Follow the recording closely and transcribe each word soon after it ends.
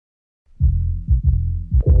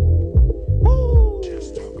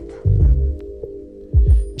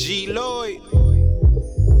G Lloyd,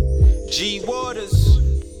 G Waters,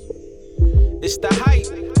 it's the hype.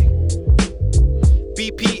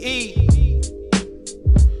 BPE,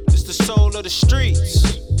 it's the soul of the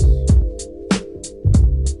streets.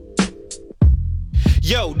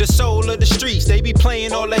 Yo, the soul of the streets, they be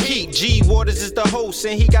playing all the heat. G Waters is the host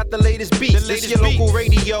and he got the latest beats. This your local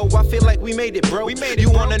radio, I feel like we made it, bro. You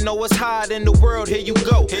wanna know what's hot in the world, here you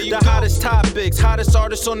go. The hottest topics, hottest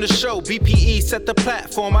artists on the show. BPE set the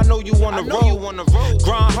platform, I know you wanna roll.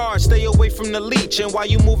 Grind hard, stay away from the leech. And while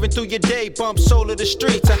you moving through your day, bump soul of the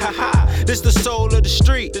streets. This the soul of the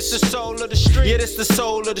street. This the soul of the street. Yeah, this the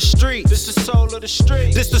soul of the street. This the soul of the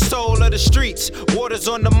street. This the soul of the streets. Waters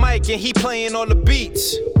on the mic and he playing all the beats.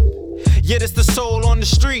 Yeah, this the soul on the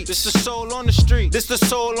street. This the soul on the street. This the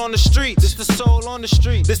soul on the street. This the soul on the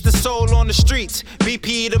street. This the soul on the streets.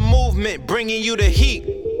 BP the movement, bringing you the heat.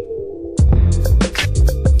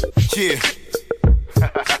 Yeah.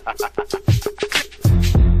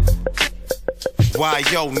 Why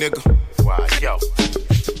yo, nigga? Why yo?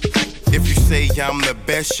 If you say I'm the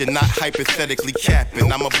best, you're not hypothetically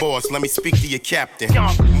capping. I'm a boss, let me speak to your captain.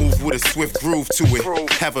 Move with a swift groove to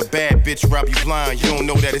it. Have a bad bitch rob you blind, you don't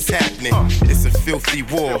know that it's happening. It's a filthy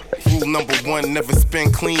war. Rule number one, never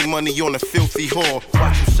spend clean money on a filthy whore.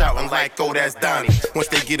 Watch you shouting like, oh, that's Donnie. Once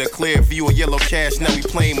they get a clear view of yellow cash, now we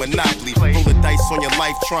playing Monopoly. Roll the dice on your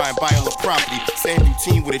life, try and buy all the property. Same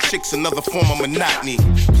routine with a chick's another form of monotony.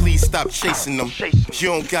 Please stop chasing them. You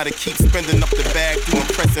don't gotta keep spending up the bag doing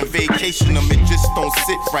pressing vacation. Them, it just don't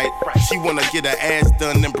sit right. She wanna get her ass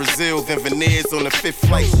done in Brazil, then veneers on the 5th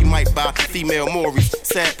flight. She might buy female Maury's.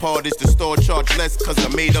 Sad part is the store charge less cause I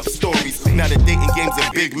made up stories. Now the dating game's a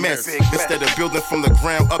big mess. Instead of building from the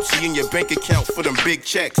ground up, she in your bank account for them big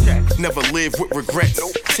checks. Never live with regrets.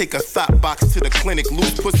 Take a thought box to the clinic,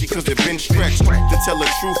 lose pussy cause it been stretched. To tell the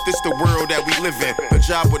truth, this the world that we live in. A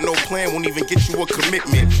job with no plan won't even get you a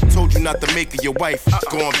commitment. Told you not to make her your wife.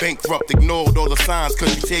 Going bankrupt, ignored all the signs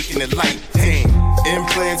cause you taking it light. Damn.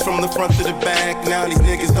 Implants from the front to the back. Now these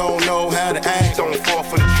niggas don't know how to act. Don't fall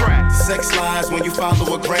for the trap. Sex lies when you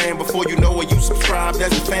follow a gram. Before you know it, you subscribe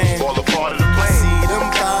as a fan. All a part of the plan. See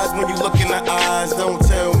them thighs when you look in the eyes. Don't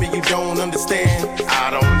tell me you don't understand. I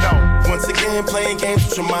don't know. Once again, playing games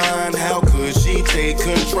with your mind. How could she take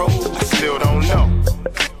control? I still don't know.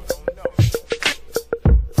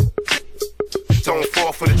 Don't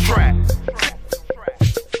fall for the trap.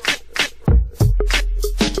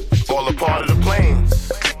 All a part of the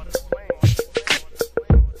plans.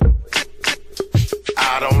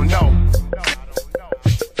 I don't know.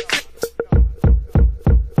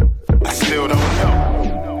 I still don't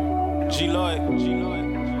know. G Lloyd.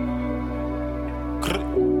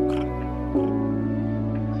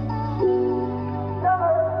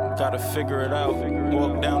 Gotta figure it out.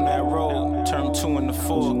 Walk down that road. Turn 2 into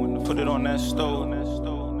 4. Put it on that stove.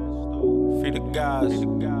 Free the guys.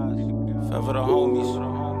 Forever the homies.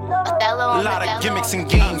 A lot of gimmicks and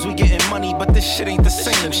games, we getting money, but this shit ain't the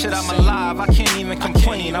same. Shit, I'm alive, I can't even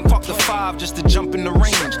complain. I parked the 5 just to jump in the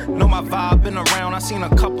range. Know my vibe, been around, I seen a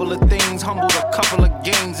couple of things, humbled a couple of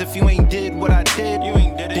games. If you ain't did what I did,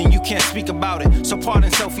 then you can't speak about it. So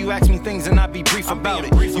pardon self, you ask me things and I be brief about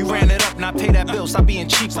it. You ran it up, not pay that bill, stop being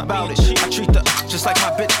cheap about it. I treat the just like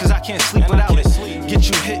my bitch, cause I can't sleep without it. Get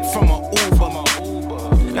you hit from a Uber.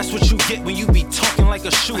 That's what you get when you be talking like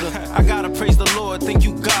a shooter. I gotta praise the Lord, thank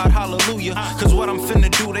you God, hallelujah. Cause what I'm finna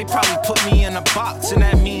do, they probably put me in a box. And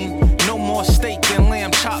that mean no more steak and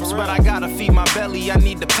lamb chops. But I gotta feed my belly, I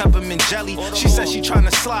need the peppermint jelly. She said she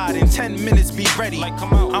tryna slide, in 10 minutes be ready.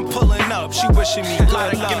 I'm pulling up, she wishing me good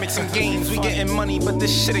luck. Gimmicks and games, we getting money, but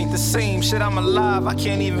this shit ain't the same. Shit, I'm alive, I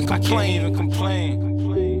can't even complain.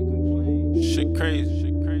 Shit crazy.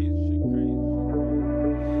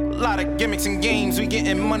 A lot of gimmicks and games, we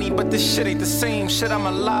getting money, but this shit ain't the same. Shit, I'm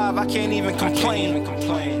alive, I can't even complain.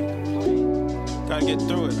 Gotta get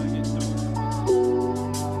through it.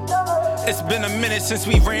 It's been a minute since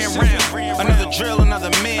we ran round. Another drill,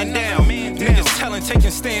 another man down. Niggas telling,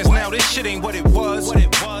 taking stands now. This shit ain't what it was.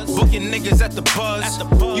 Booking niggas at the buzz.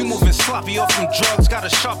 You moving sloppy off from drugs. Gotta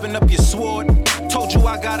sharpen up your sword. Told you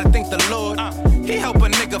I gotta thank the Lord. He help a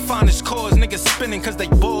nigga find his cause. Niggas spinning cause they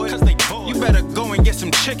bored. You better go and get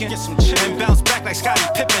some chicken. And bounce back like Scottie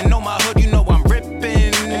Pippen. Know my hood, you know I'm ripping.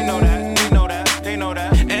 They know that.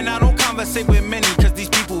 And I don't conversate with many cause these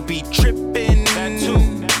people be tripping. That too.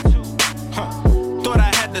 Thought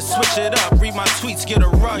I had to switch it up. Read my tweets, get a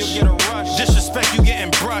rush. Disrespect, you getting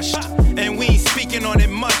brushed. And we ain't speaking on it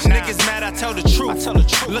much. Niggas mad, I tell the truth.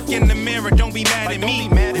 Look in the mirror, don't be mad at me.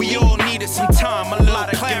 We all needed some time, a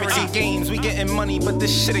lot of clarity. Games, we getting money, but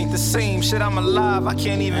this shit ain't the same. Shit, I'm alive, I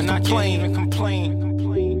can't even complain.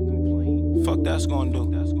 fuck that's gonna do?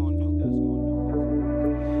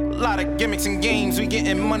 A lot of gimmicks and games, we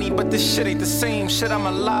getting money, but this shit ain't the same. Shit, I'm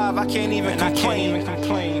alive, I can't even complain.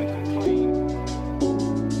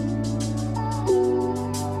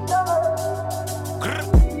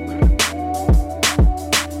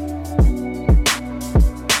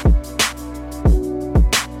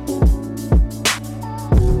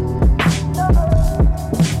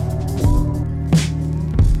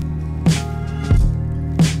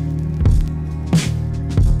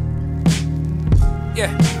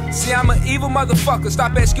 See, I'm an evil motherfucker,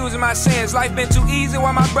 stop excusing my sins. Life been too easy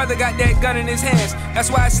while my brother got that gun in his hands.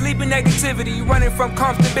 That's why I sleep in negativity, running from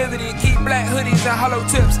comfortability. Keep black hoodies and hollow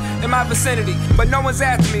tips in my vicinity, but no one's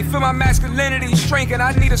after me. Feel my masculinity shrinking.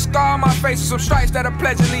 I need a scar on my face with some stripes that'll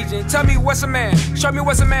pledge allegiance. Tell me what's a man, show me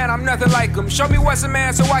what's a man, I'm nothing like him. Show me what's a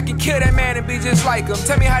man so I can kill that man and be just like him.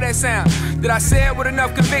 Tell me how that sound. Did I say it with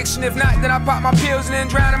enough conviction? If not, then I pop my pills and then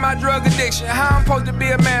drown in my drug addiction. How I'm supposed to be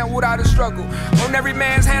a man without a struggle? On every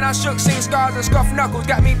man's hand I shook, seen scars and scuffed knuckles.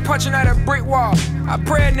 Got me punching at a brick wall. I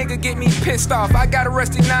pray a nigga get me pissed off. I got a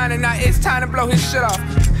rusty 9 and now it's time to blow his shit off.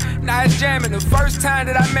 Now it's jamming, the first time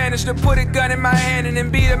that I managed to put a gun in my hand and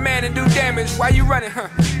then be the man and do damage. Why you running, huh?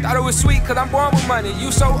 Thought it was sweet cause I'm born with money.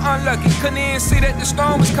 You so unlucky, couldn't even see that the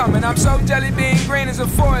storm was coming. I'm so jelly being green as a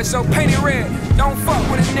forest, so paint it red. Don't fuck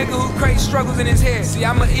with a nigga who creates struggles in his head. See,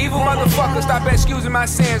 I'm an evil motherfucker, stop excusing my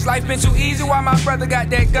sins. Life been too easy while my brother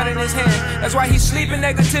got that gun in his hand. That's why he sleep in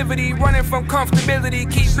negativity, running from comfortability.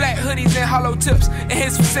 Keep black hoodies and hollow tips in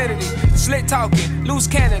his vicinity. Slit talking, loose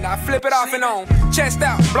cannon, I flip it off and on. Chest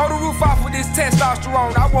out, blow the roof off with this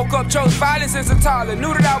testosterone. I woke up, chose violence as a toddler.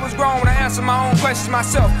 Knew that I was grown, I answered my own questions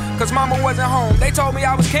myself, cause mama wasn't home. They told me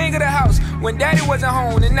I was king of the house when daddy wasn't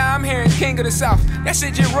home, and now I'm hearing king of the south. That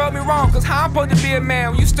shit just rubbed me wrong, cause how I'm supposed to be a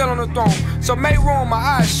man when you still on the throne? So make room,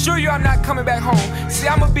 I assure you I'm not coming back home. See,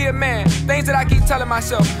 I'ma be a man, things that I keep telling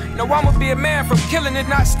myself. No, I'ma be a man from killing it,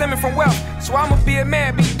 not stemming from wealth. So I'ma be a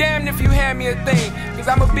man, be damned if you hand me a thing. Cause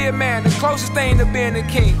I'ma be a man, the closest thing to being a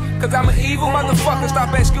king. Cause I'm an evil motherfucker,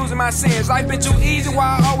 stop excusing my sins. Life been too easy,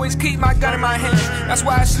 why I always keep my gun in my hands. That's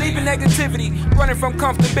why I sleep in negativity, running from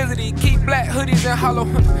comfortability. Keep black hoodies and hollow,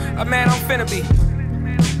 a man I'm finna be.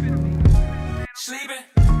 Sleeping.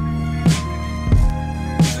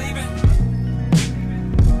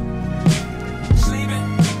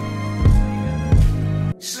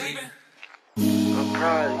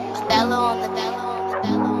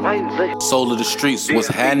 Soul of the streets, what's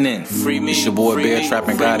happening? It's your boy Bear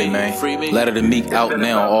Trappin' Gotti, man. Letter to Meek out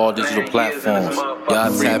now on all digital platforms.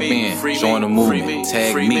 Y'all tap in, join the movement.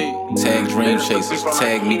 Tag Meek, tag Dream Chasers,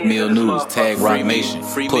 tag Meek Mill News, tag Rock Nation.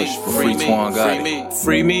 Push for Free Twan Gotti.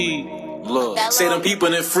 Free me. Look. Say them people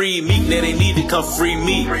that free Meek, now they need to come free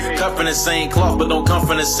me. Cut from the same cloth, but don't come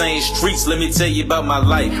from the same streets. Let me tell you about my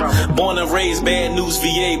life. Born and raised, bad news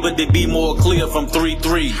VA, but they be more clear from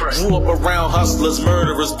 3-3. Grew up around hustlers,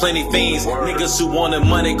 murderers, plenty fiends. Niggas who wanted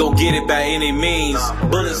money, go get it by any means.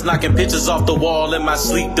 Bullets knocking pictures off the wall in my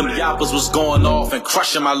sleep. Them yappers was going off and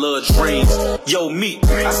crushing my little dreams. Yo, Meek,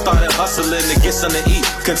 I started hustling to get something to eat.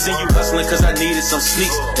 Continue hustling cause I needed some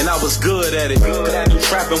sneaks, and I was good at it. Cause I knew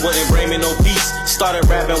trapping wouldn't bring me no peace. Started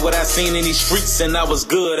rapping what I seen in these streets, and I was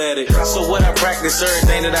good at it. So what I practiced,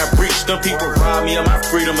 everything that I preached. Them people robbed me of my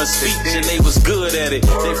freedom of speech, and they was good at it.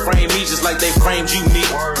 They framed me just like they framed you, me.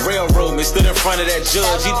 Railroad me, stood in front of that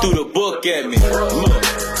judge, he threw the book at me. Look,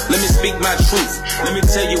 let me speak my truth. Let me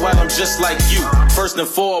tell you why I'm just like you. First and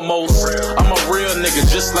foremost, I'm a real nigga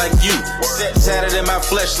just like you. Set tatted in my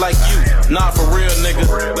flesh like you. Nah, for real nigga.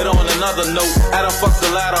 But on another note, I done fucked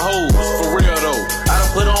a lot of hoes. For real though, I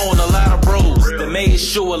done put on a lot of bros that made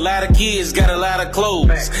sure a lot of kids got a lot of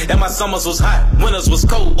clothes. And my summers was hot, winters was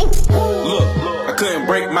cold. Ooh. Look, I couldn't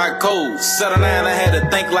break my code. Settle down, I had to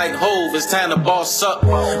think like Hove. It's time to boss up.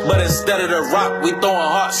 But instead of the rock, we throwing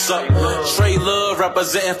hearts up. Straight love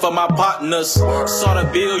representing for my partners. Saw the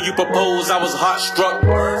bill you proposed, I was heartstruck.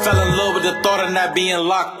 Fell in love with the thought of not being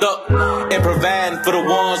locked up. And providing for the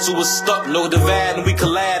ones who was stuck. No dividing, we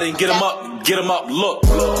collide and get them up. Get him up, look.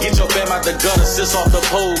 Get your fam out the gutter, sits off the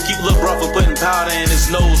pole. Keep Lil' Bro from putting powder in his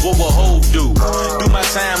nose. What will Hov do? Do my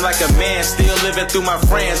time like a man, still living through my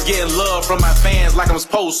friends. Getting love from my fans like I'm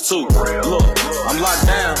supposed to. Look, I'm locked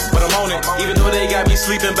down, but I'm on it. Even though they got me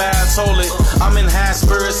sleeping by a toilet. I'm in high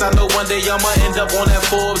spirits, I know one day I'ma end up on that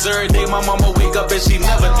Forbes. Every day my mama wake up and she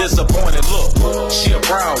never disappointed. Look, she a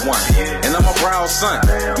proud one, and I'm a proud son.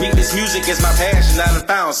 Meek, this music is my passion, I done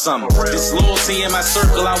found something. This loyalty in my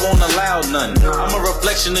circle, I won't allow nothing. I'm a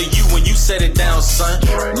reflection of you when you set it down, son.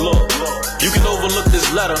 Look, you can overlook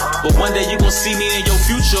this letter, but one day you gon' see me in your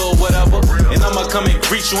future or whatever, and I'ma come and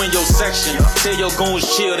greet you in your section. Tell your goons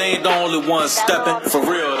chill, they ain't the only ones stepping. For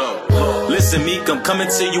real though. Listen, Meek, I'm coming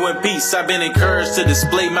to you in peace. I've been encouraged to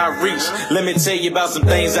display my reach. Let me tell you about some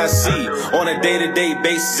things I see on a day-to-day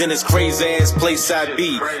basis in this crazy-ass place I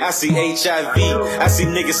be. I see HIV, I see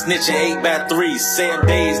niggas snitching 8x3, saying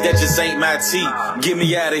days that just ain't my tea. Get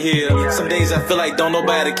me out of here. Some days I feel like don't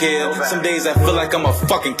nobody care. Some days I feel like I'ma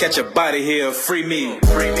fucking catch a body here. Free me,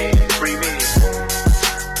 free me, free me.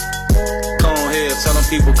 Come on here, tell them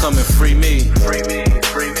people come and free me. Free me,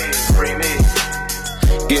 free me, free me.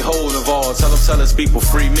 Get hold of all, tell us people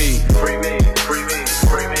free me. Free me, free me,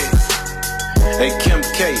 free me. Hey Kim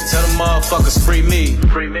K, tell them motherfuckers free me.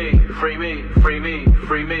 Free me, free me, free me,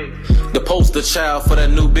 free me. The poster child for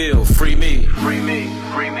that new bill, free me. Free me,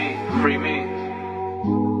 free me, free me.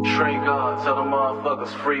 Trey God, tell them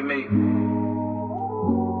motherfuckers free me.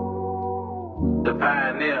 The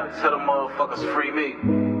pioneer, tell them motherfuckers free me.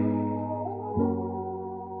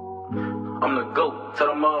 I'm the GOAT, tell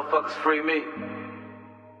them motherfuckers free me.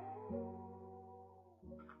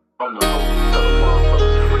 I'm the GOAT, tell them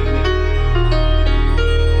motherfuckers free me.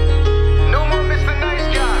 No more Mr. Nice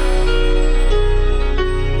Guy.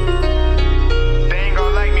 They ain't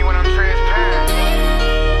gonna like me when I'm transparent.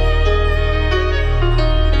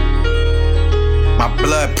 My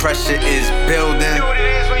blood pressure is building. You know what it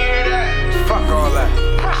is when you hear that? Fuck all that.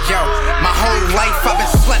 Yo, my whole life I've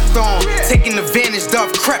been slept on, taking advantage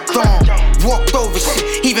of, crept on, walked over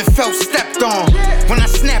shit, even felt stepped on. When I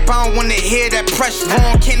snap, I don't wanna hear that press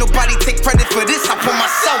wrong. Can't nobody take credit for this, I put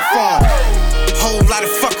myself on. Whole lot of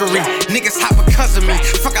fuckery, niggas hot because of me.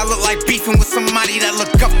 Fuck, I look like beefing with somebody that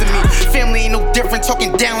look up to me. Family ain't no different,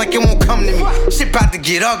 talking down like it won't come to me. Shit about to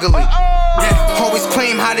get ugly. Yeah, always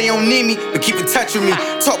claim how they don't need me, but keep in touch with me.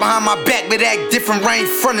 Talk behind my back, but act different right in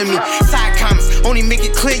front of me. Side comments only make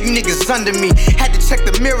it clear you niggas under me. Had to check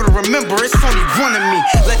the mirror to remember it's only one of me.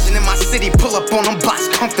 Legend in my city, pull up on them blocks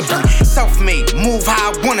comfortably. Self-made, move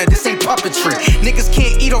how I wanna, this ain't puppetry. Niggas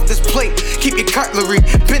can't eat off this plate, keep your cutlery.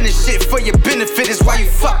 Been this shit for your benefit, is why you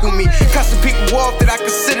fuck with me. Cussing people off that I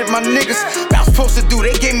considered my niggas. What I was supposed to do,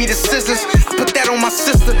 they gave me the scissors. I put that on my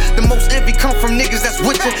sister. The most envy come from niggas that's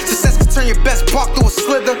with you. Success can turn your best bark to a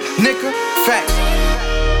slither, nigga. Facts.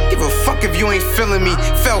 Give a fuck if you ain't feeling me.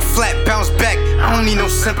 Fell flat, bounce back, I don't need no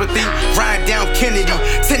sympathy. Ride down Kennedy,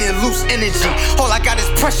 tending loose energy. All I got is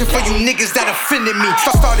pressure for you niggas that offended me.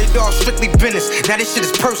 So I started off strictly business, now this shit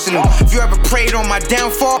is personal. If you ever prayed on my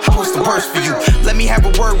downfall, I was the worst for you. Let me have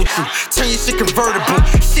a word with you, turn your shit convertible.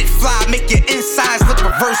 Shit fly, make your insides look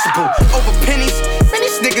reversible. Over pennies, man,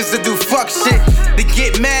 these niggas that do fuck shit. They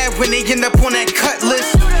get mad when they end up on that cut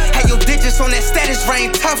list. Had your digits on that status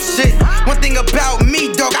rain, tough shit. One thing about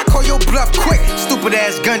me, dog, I call your bluff quick. Stupid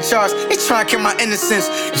ass gun charge, they try to kill my innocence.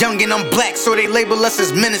 Young and I'm black, so they label us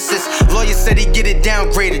as menaces. Lawyer said he get it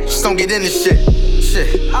downgraded, just don't get into shit.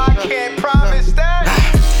 I can't promise that.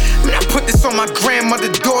 Man, I put this on my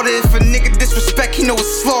grandmother's daughter. If a nigga disrespect, he know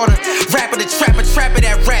it's slaughter. Rapper to trapper, trapper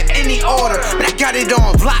that rap any order. Man, I got it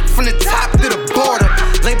on lock from the top to the border.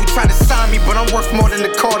 Label try to sign me, but I'm worth more than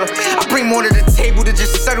a quarter. I bring more to the table to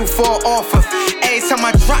just settle for an offer. Every time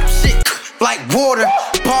I drop shit like water,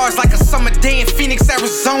 bars like a summer day in Phoenix,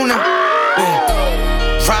 Arizona.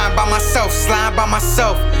 Yeah. Rhyme by myself, slime by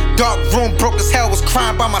myself. Dark room broke as hell, was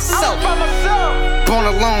crying by myself. Born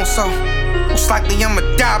alone, so most likely I'ma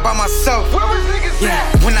die by myself. Where was niggas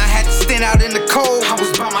at? When I had to stand out in the cold, I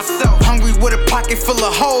was by myself. Hungry with a pocket full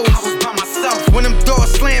of holes, I was by myself. When them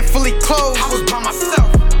doors slammed fully closed, I was by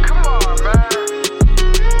myself. Come on, man.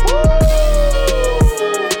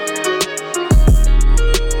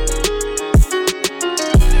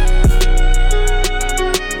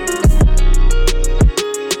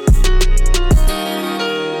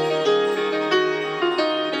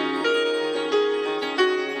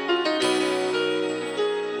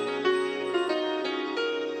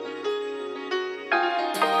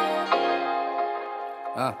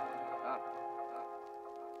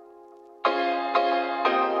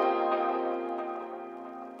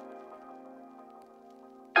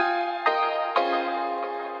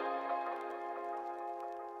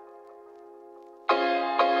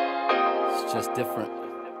 It's just different.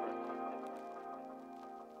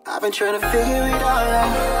 I've been trying to figure it all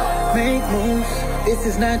out. Make moves, this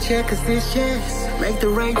is not checkers, this chess. Make the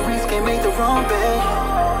right risk, can't make the wrong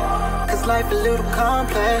bet. Cause life a little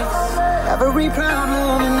complex. Every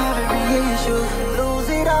problem and every issue. Lose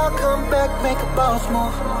it all, come back, make a boss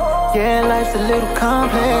move. Yeah, life's a little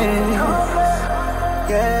complex.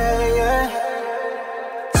 Yeah, yeah.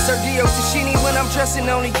 Giorgio Tashini when I'm dressing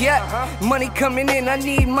on the yacht. Money coming in, I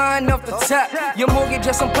need mine off the top. Your mortgage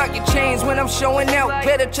or some pocket change when I'm showing out.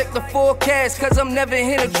 Better check the forecast, cause I'm never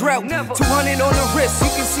in a drought. 200 on the wrist, you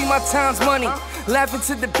can see my time's money. Laughing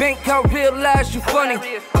to the bank, I realize you funny.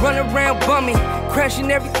 Run around bummy, crashing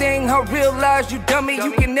everything, I realize you dummy.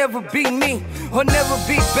 You can never be me, or never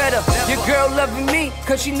be better. Your girl loving me,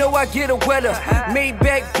 cause she know I get her wetter.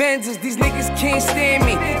 Maybach Benzes, these niggas can't stand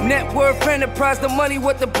me. Net worth enterprise, the money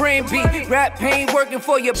what the brand be. Rap ain't working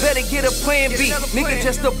for you, better get a plan B. Nigga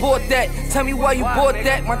just abort that, tell me why you bought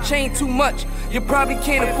that. My chain too much, you probably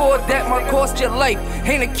can't afford that. My cost your life,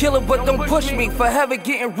 ain't a killer but don't push me. Forever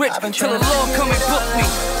getting rich, till the Lord come and book me.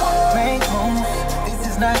 Make moves, this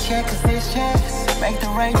is not yet cause this chance. Make the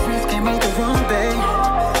right risk, can't make the wrong bet.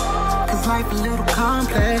 Cause life a little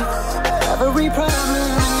complex. Every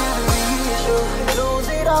problem, every issue. Lose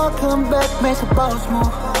it all, come back, make a boss move.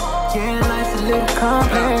 Yeah, life's a little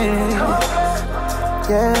complex.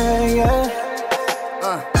 Yeah.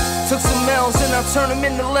 Took some L's and I turned them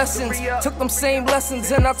into lessons. Took them same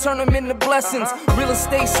lessons and I turned them into blessings. Real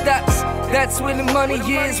estate stocks, that's where the money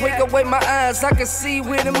is. Wake up, wait my eyes, I can see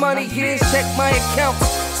where the money is. Check my accounts,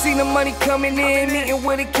 see the money coming in. Meeting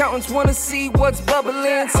with accountants, wanna see what's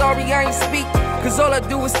bubbling. Sorry I ain't speak, cause all I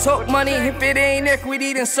do is talk money. If it ain't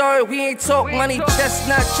equity, then sorry, we ain't talk money.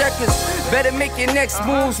 Chestnut checkers, better make your next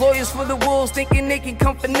moves. Lawyers for the wolves, thinking they can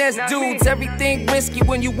come finesse dudes. Everything risky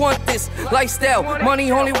when you want this lifestyle.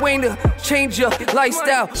 Money only way to change your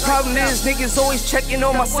lifestyle. Problem is, niggas always checking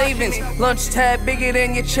on my savings. Lunch tab bigger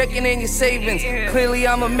than your checking and your savings. Clearly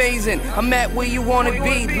I'm amazing, I'm at where you wanna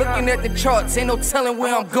be. Looking at the charts, ain't no telling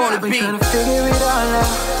where I'm gonna be. Trying to figure it all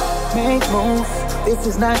out, make moves. This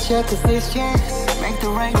is not yet cause this chance. Make the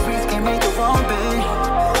right risk, can't make the wrong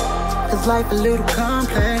bet. Cause life a little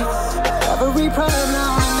complex. Every problem,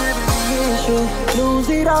 every issue. Lose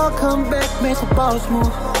it all, come back, make a boss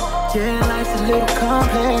move. Yeah, life's a little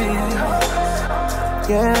complex.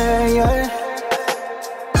 Yeah.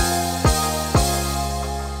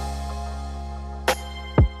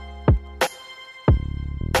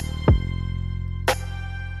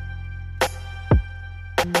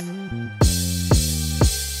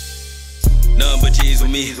 Nothing but G's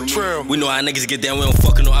with me. True. We know how niggas get down, we don't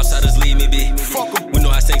fuckin' no outsiders leave me be. Fuck 'em. We know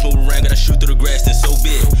how snakes move around, gotta shoot through the grass, then so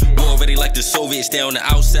big. We already like the Soviets, stay on the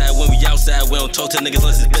outside. When we outside, we don't talk to niggas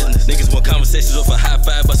unless it's business. Niggas want conversations off a high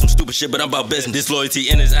five about some stupid shit, but I'm about business. Disloyalty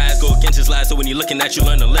in his eyes go against his lies, so when you looking at you,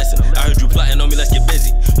 learn a lesson. I heard you plotting on me, let's get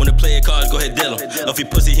busy. When the player cards, go ahead, deal him. If he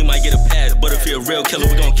pussy, he might get a pass, but if he a real killer,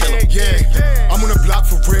 we gon' kill him. Yeah, I'm on the block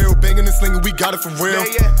for real, banging and slinging, we got it for real.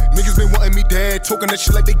 Niggas been wanting me dead, talking that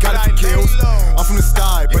shit like they got it for kills. I'm from the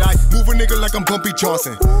sky, but I move a nigga like I'm Bumpy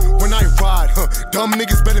Johnson. When I ride, dumb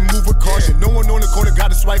niggas better move with caution. No one on the corner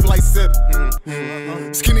got a swipe like Sip.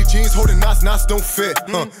 Skinny jeans holding knots don't fit.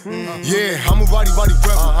 Yeah, I'm a roddy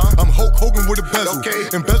rebel. I'm Hulk Hogan with a bezel.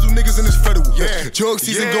 Embezzle niggas in this federal. Jug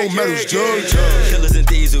season gold medals. Jug. Killers and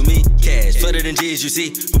thieves with me, cash flooded in G's, you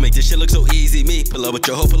see. Who make this shit look so easy? Me, pull up with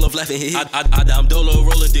your hoe, pull up laughing. I'm Dolo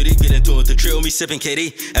rolling duty, get into it, the trio, me sipping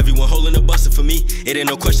KD. Everyone holding a buster for me. It ain't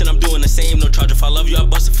no question, I'm doing the same. No charge if I love you, I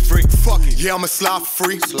bust it for free. Fuck it, yeah, I'm a slide for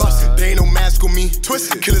free. Bustin', they ain't no mask on me.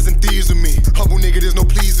 Twisted, killers and thieves with me. Humble nigga, there's no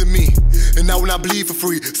pleasing me. And now when I bleed for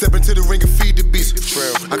free, step into the ring and feed the beast.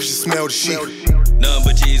 I can just smell the sheep. Nothing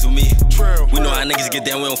but G's with me. We know how niggas get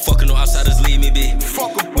down, we don't fuckin' no outsiders leave me be.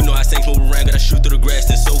 We know how snakes move around, gotta shoot through the grass,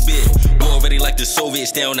 then so big. We already like the Soviets,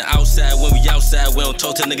 stay on the outside. When we outside, we don't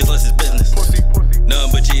talk to niggas unless it's business.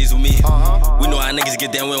 Nothing but G's with me. We know how niggas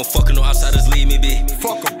get down, we don't fuckin' no outsiders leave me be.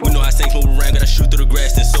 We know how snakes move around, gotta shoot through the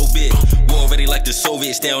grass, then so big. We already like the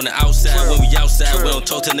Soviets, stay on the outside. When we outside, we don't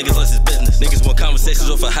talk to niggas unless it's business. Niggas want conversations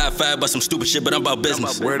off a high five about some stupid shit, but I'm about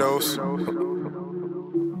business. Weirdos.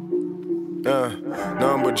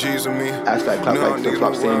 Nothing but G's with me. Aspect clap like flip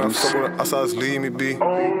flop sandals. Outsiders leave me be.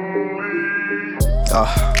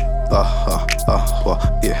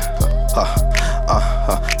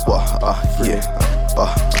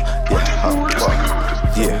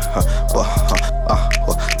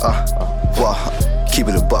 Keep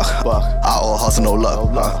it a buck. I all hustle, no luck.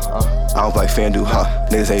 I don't play FanDuel,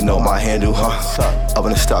 niggas ain't know my handle, Up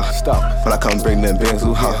in the stock. When I come bring them bands,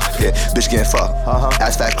 yeah, bitch getting fucked.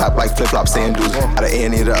 Ass fat clap like flip flop sandals. Gotta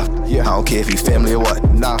air it up. I don't care if you family or what.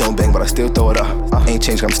 Don't bang, but I still throw it up. Ain't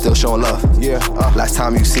changed, I'm still showing love. Last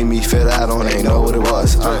time you see me feel that on, ain't know what it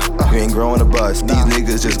was. You ain't growing a buzz. These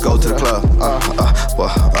niggas just go to the club.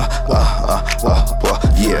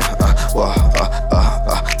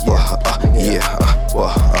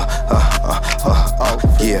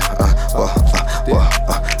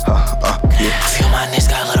 Feel my niggas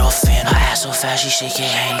got lit off in, her ass so fast, she shaking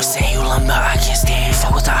hands. Saying you lumber, I can't stand.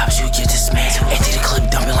 Fuck with the ops, you get dismantled. Empty the clip,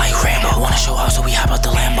 dumping like Rambo. Wanna show off, so we hop out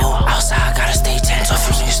the Lambo. Outside, gotta stay tense. So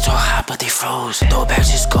few niggas talk hot, but they froze. Throw it back,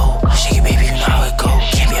 just go. Shake it, baby, you know how it go.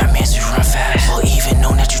 Can't be our man, so you run fast. Or even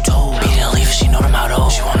know that you told. Beat didn't leave her, she know the motto.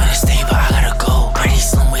 She want me to stay, but I gotta go. Pretty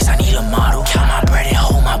slim waist, I need a model. Count my bread and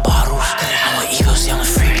hold my bottles. I'm with Ego, selling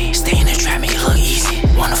free. Stay in the trap, make it look easy.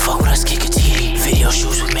 Wanna fuck with us, kick a TD. Video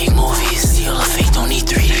shoots, we make movies. Steal a fake, don't need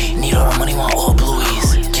 3D. Need all the money, want all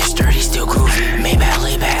blueies. Get sturdy, still groovy. Maybach,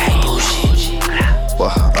 lay back, act bullshit.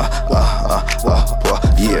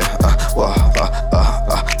 Yeah,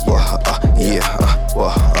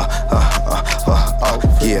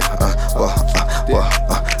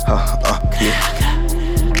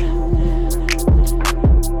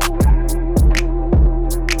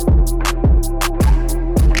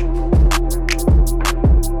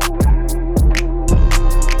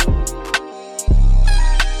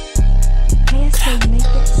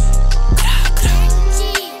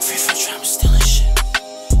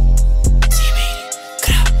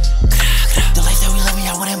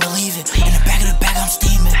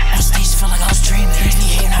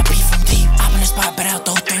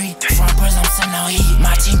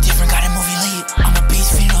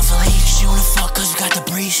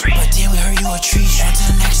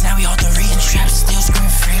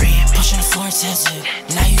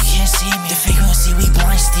 Now you can't see me. The frequency, we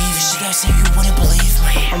blind Steve. She got saying you wouldn't believe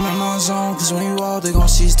me. I'm in my zone, cause when you out, they gon'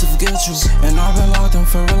 cease to forget you. And I've been locked in,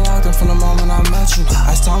 feel reluctant from the moment I met you.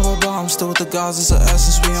 As time go by, I'm still with the gods, it's the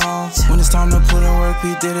essence we on. When it's time to put in work,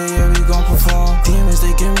 we did it, yeah, we gon' perform. Demons,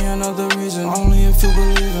 they give me another reason, only if you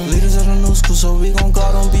believe in. Leaders at the new school, so we gon'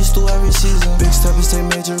 guard on beats through every season. Big steppers take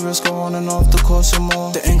major risks, go on and off the course and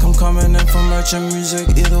more. The income coming in from merch and music,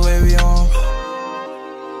 either way we on.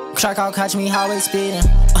 Track out, catch me highway speeding.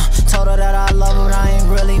 Told her that I love her, but I ain't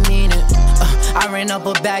really mean it. I ran up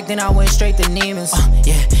a bag, then I went straight to Neiman's.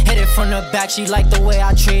 Yeah, hit it from the back, she liked the way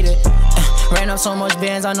I treat it. Ran up so much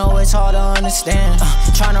bands, I know it's hard to understand.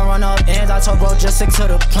 Tryna run up ends, I told bro just stick to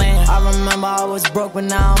the plan. I remember I was broke, but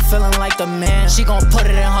now I'm feeling like the man. She gon' put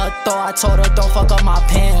it in her throat, I told her don't fuck up my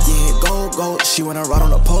pants. Yeah, go, she wanna ride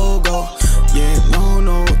on a pogo. Yeah,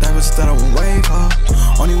 no, that was that I won't wake her.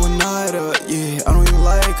 Only one night, yeah, I don't even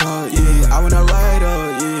like her. Yeah, I wanna ride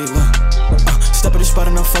her, yeah. Step at the spot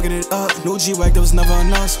and I'm fucking it up. No G-Wag, that was never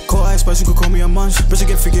enough. Cold ice spice, you could call me a munch. Bitch, I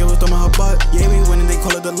get freaky with them in her butt. Yeah, we winning, they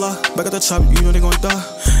call it the luck. Back at the top, you know they gon' die.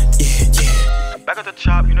 Yeah. Back at the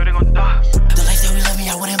top, you know they gon' die. The life that we live me,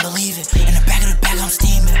 I wouldn't believe it. In the back of the bag, I'm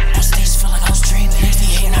steaming. On stage, feel like I was dreaming. Niggas be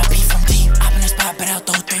hating, I beat from deep. I'm in the spot, but I'll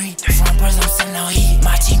throw 3. From brothers, I'm sending out heat.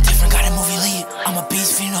 My team different, got a movie lead. I'm a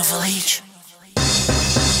beast, feeding off a leech.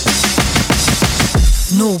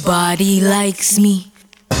 Nobody likes me.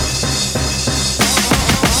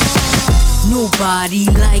 Nobody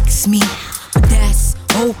likes me, but that's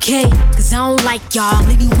okay, cause I don't like y'all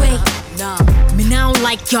anyway. Nah, man, I don't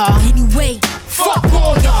like y'all anyway. Fuck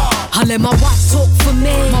all y'all. I let my watch talk for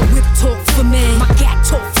me, my whip talk for me, my cat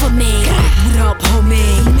talk for me. What up, homie?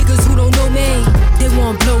 Them niggas who don't know me, they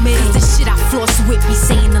won't blow me. Cause the shit I floss with be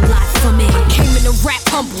saying a lot for me. Came in the rap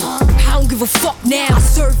humble, I don't give a fuck now. I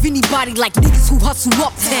serve anybody like niggas who hustle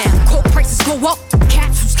uptown. Coke prices go up,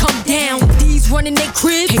 capsules come down. These running their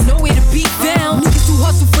cribs, ain't nowhere to be found. Niggas who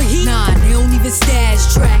hustle for heat, nah, they don't even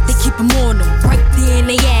stash tracks. They keep them on them, right there in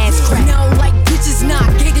they ass crack. Now I don't like bitches, nah,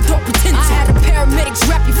 gated don't pretend to. I had a paramedics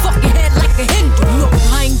wrap your fucking head like a Hindu. Look,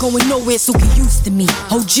 I ain't going nowhere, so get used to me.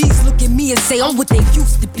 OGs look at me and say I'm what they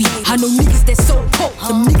used to be. I know niggas that so cold,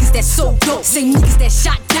 them niggas that so dope. Same niggas that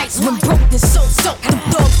shot dice when broke and so. Them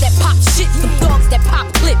thugs that pop shit, them thugs that pop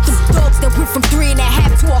clips. Them thugs that went from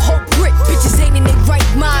 3.5 to a whole brick. Bitches ain't in their right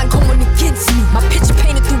mind going against me. My picture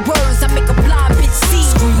painted through words, I make a blind bitch see.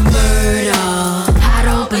 Scream murder, I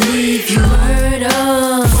don't believe you.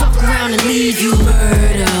 Murder, fuck around and leave you.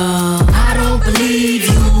 Murder, I don't believe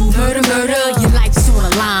you. Murder, your life's on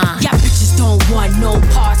the line. Y'all bitches don't want no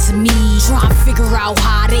parts of me. Try and figure out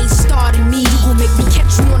how they started me. You gon' make me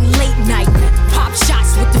catch you on late night. Pop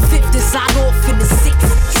shots with the 5th, slide off in the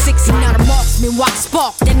 6th. And now the marksman, watch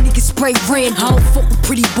spark. That nigga spray ran. I don't fuck with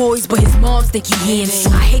pretty boys, but his moms think he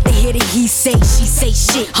handsome. I hate to hear that he say, she say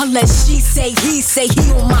shit. Unless she say, he say,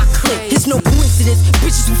 he on my clip. It's no coincidence,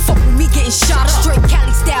 bitches who fuck with me getting shot up. Straight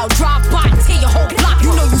Cali style, drive by and tear your whole block.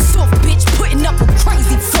 You know you soft, bitch, putting up a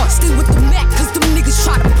crazy front. Stay with the Mac, cause them niggas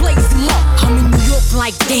try to blaze them up. I'm in New York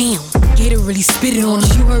like, damn, Gator really spit it on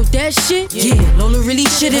him. You heard that shit? Yeah, Lola really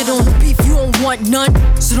shitted on the beef. You don't want none,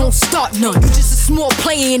 so don't start none. You just a small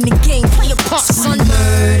player in the game, play a part, son.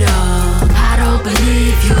 Murder, I don't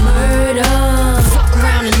believe you. Murder, fuck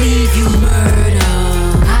around and leave you. Murder,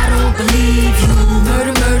 I don't believe you.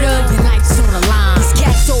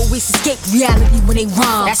 reality when they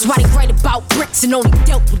rhyme. That's why they write about bricks and only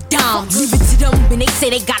dealt with dimes. Leave it to them when they say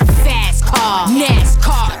they got a fast car.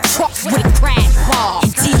 NASCAR, trucks with a crash bar.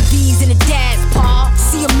 And TVs in the dash paw.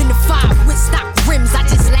 See them in the 5 with stock rims, I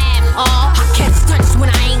just laugh hard. I catch stunts when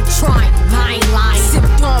I ain't trying, I ain't lying. Sip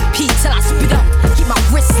Dawn P till I spit up, keep my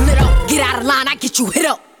wrist lit up. Get out of line, I get you hit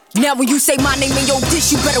up. Now when you say my name in your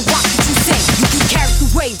dish, you better watch what you say. You get carried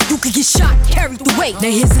away, you could get shot, carried away.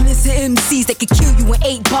 Now here's a list of MCs that could kill you in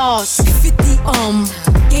 8 bars. 50,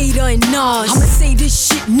 Gator and Nas. I'ma say this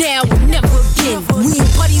shit now and never again. We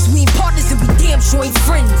ain't buddies, we ain't partners, and we damn sure ain't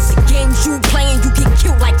friends. The games you playing, you get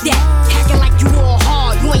killed like that. Hacking like you all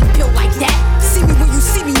hard, you ain't built like that. See me when you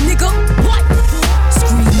see me, nigga, what?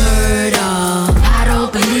 Scream murder, I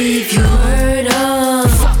don't believe you. Murder,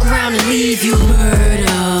 fuck around and leave you. Murder,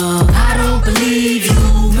 I don't believe you.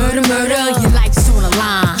 Murder, murder, your life's on the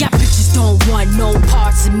line. Y'all bitches don't want no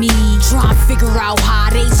parts of me. Try and figure out how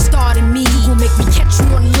they started me. You gon' make me catch you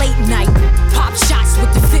on late night. Pop shots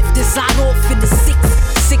with the 5th to slide off in the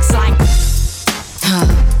 6 like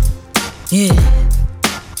yeah.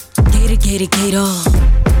 Gator, gator, gator.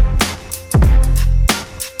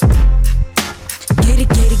 Gator,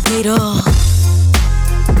 gator, gator.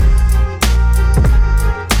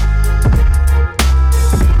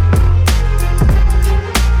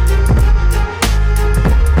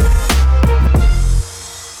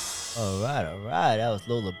 Alright, that was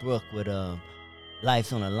Lola Brooke with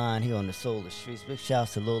Life's on the Line here on the Soul of the Streets. Big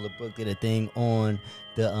shouts to Lola Brooke, did a thing on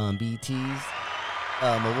the BT's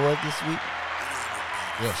award this week.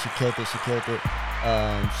 Yeah, she killed it.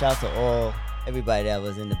 Shouts to everybody that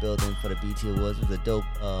was in the building for the BT Awards. It was a dope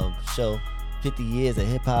show. 50 years of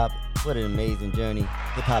hip hop. What an amazing journey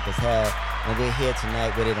hip hop has had. And we're here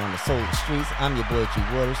tonight with it on the Soul of the Streets. I'm your boy G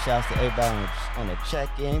Waters. Shouts to everybody on the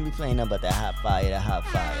check-in. We playing nothing but that hot fire.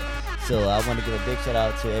 So I want to give a big shout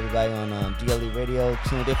out to everybody on DLE Radio,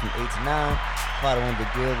 tuned in from 8 to 9. Part of One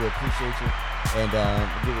Big Deal, we appreciate you. And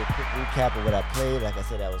I'll give you a quick recap of what I played. Like I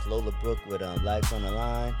said, that was Lola Brooke with Life's on the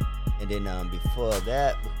Line. And then before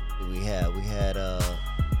that, we had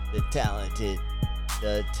the talented.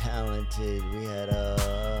 We had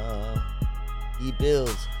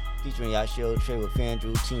E-Bills featuring Yashio Trey with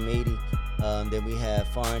Fandrew, Team 80. Then we had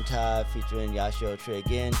Foreign Tide featuring Yashio Trey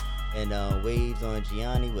again. And Waves on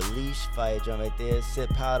Gianni with Leash, fire drum right there. Sip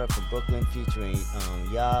Powder from Brooklyn featuring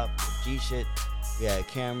Yob, G-Shit. We had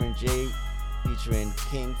Cameron J featuring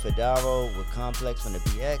King Fedaro with Complex from the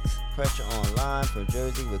BX. Pressure Online from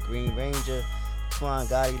Jersey with Green Ranger. Twan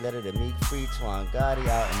Gotti, Letter to Meek Free. Twan Gotti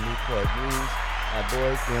out in Newport News. My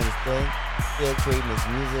boys doing his thing, still creating his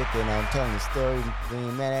music, and I'm telling the story. We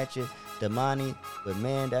ain't mad at you. Damani, but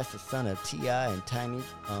man, that's the son of T.I. and Tiny.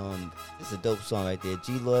 This is a dope song right there.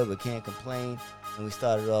 G Lloyd with Can't Complain, and we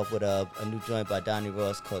started off with a new joint by Donnie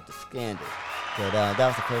Ross called The Scandal. So that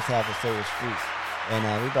was the first half of Soul of the Streets, and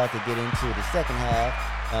we're about to get into the second half.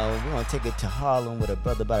 We're gonna take it to Harlem with a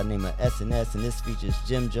brother by the name of S&S, and this features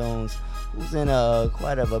Jim Jones, who's in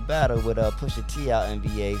quite of a battle with Pusha T out in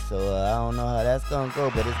VA. So I don't know how that's gonna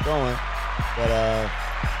go, but it's going. But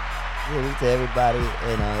salute to everybody,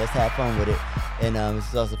 and let's have fun with it. And this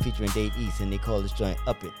is also featuring Dave East, and they call this joint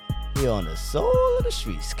Up It, here on the Soul of the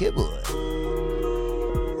Streets. Kid Boy. What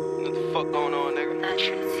the fuck going on, nigga?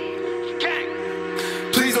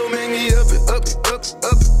 Please don't make me up it, up it, up it,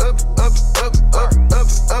 up it, up it, up it, up it, up it, up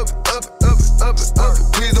it, up it, up it, up it, up it, up it.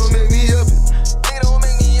 Please don't make me up it. Nigga, don't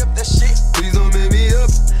make me up that shit. Please don't make me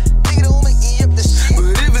up it. Nigga, don't make me up that shit.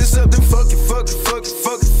 But if it's something, fuck it, fuck it, fuck it,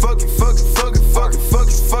 fuck it, fuck it, fuck it, fuck it, fuck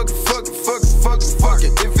it, fuck it, fuck it, fuck it, fuck it, fuck it, fuck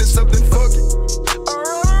it. If it's something, fuck it.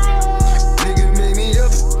 Nigga, make me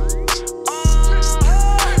up it.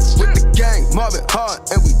 With the gang, Marvin hard,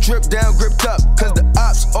 and we drip down, gripped up. Cause the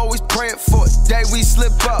ops always praying for a day we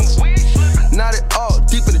slip up. Not at all,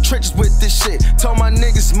 deep in the trenches with this shit. Told my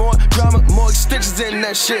niggas more drama, more extensions in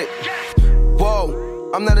that shit. Whoa.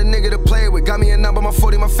 I'm not a nigga to play with. Got me a number, my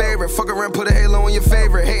 40, my favorite. Fuck around, put a halo on your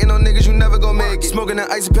favorite. Hating on niggas, you never gon' make it. Smoking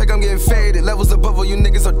an icy pack, I'm getting faded. Levels above all you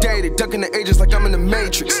niggas are dated. Ducking the ages like I'm in the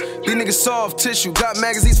Matrix. These niggas soft tissue. Got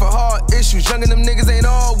magazines for hard issues. Young and them niggas ain't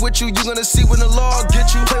all with you. You gonna see when the law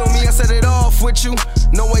get you. Play with me, I set it off with you.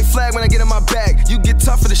 No way flag when I get in my bag. You get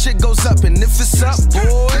tougher, the shit goes up. And if it's up,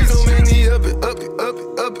 boys, please don't make me up it, up it, up it,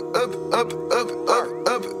 up it, up it, up it, up it, up it,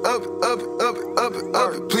 up it, up it, up it, up it,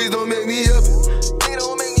 up it. Please don't make me up it. Nigga,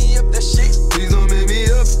 don't make me up that shit. Please don't make me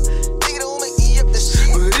up it. Nigga, don't make me up that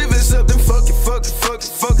shit. But if it's up, then fuck it, fuck it, fuck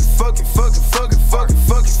it, fuck it, fuck it, fuck it, fuck it, fuck it,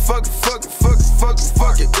 fuck it, fuck it, fuck it, fuck it, fuck it,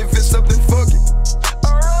 fuck it. If it's up, then fuck it.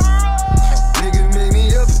 Nigga, make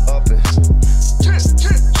me up it.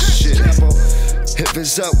 Shit. If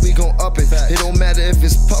it's up, we gon' up it. It don't matter if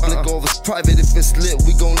it's public or if it's private. If it's lit,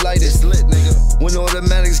 we gon' light it. It's lit, nigga. When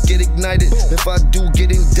automatics get ignited, if I do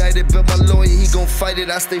get indicted, but my lawyer, he gon' fight it.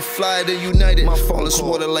 I stay fly to United. My fall is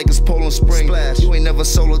water like it's Poland Spring. Splash. You ain't never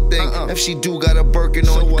sold a thing. If she do got a Birkin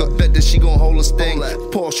on, you can bet that she gon' hold a sting.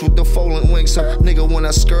 Porsche with the folding wings. So nigga, when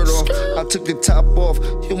I skirt off, I took the top off.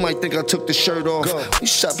 You might think I took the shirt off. We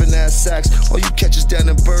shopping ass sacks. All you catch is down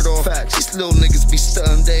in bird off. These little niggas be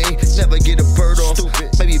stunting. They ain't never get a bird off. Stupid.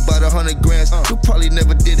 Maybe about 100 grams. You probably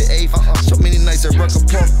never did an eighth. So many nights at Rucker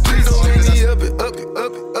Park. Please don't make me up it, up it,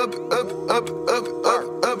 up it, up it, up it, up it, up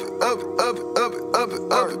it, up it, up it, up it, up it, up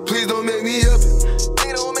it, up it. Please don't make me up it.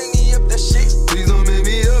 Nigga, don't make me up that shit. Please don't make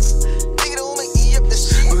me up it. Nigga, don't make me up that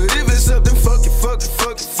shit. But if it's something, fuck it, fuck it,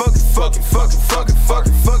 fuck it, fuck it, fuck it, fuck it, fuck it, fuck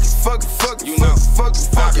it, fuck it, fuck it, fuck it, you know, fuck it,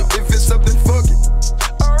 fuck it. If it's something, fuck it.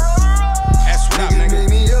 That's what up, nigga. Make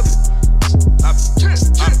me up it.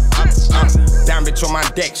 Down bitch on my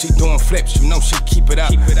deck, she doing flips, you know she keep it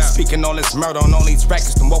up. Speaking all this murder on all these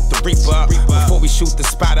records, then woke the reaper up. Before we shoot the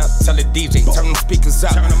spot up, tell the DJ, turn them speakers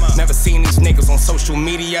up. Never seen these niggas on social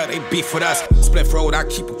media, they beef with us. Split road, I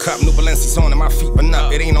keep a cup, New Balenci's on and my feet been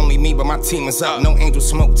up. It ain't only me, but my team is up. No angel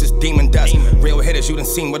smoke, just demon dust. Real hitters, you done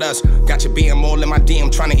seen with us. Got you being more in my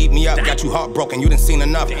DM, trying to eat me up. Got you heartbroken, you done seen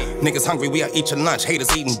enough. Niggas hungry, we'll eat your lunch.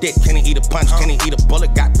 Haters eating dick, can he eat a punch? Can he eat a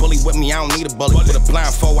bullet? Got bully with me, I don't need a bullet. With a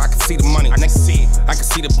blindfold, I can see the money. I can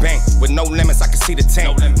see the bank. With no limits, I can see the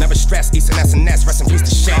tank. Never stress, East and S&S, rest in peace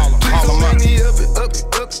to Shane. Call them up. Please don't make me up it, up it,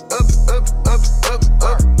 up it, up it, up it, up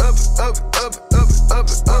it, up it, up it, up it, up it, up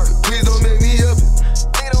it, up it. Please don't make me up it.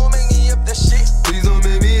 Nigga, don't make me up that shit. Please don't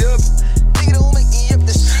make me up it. Nigga, don't make me up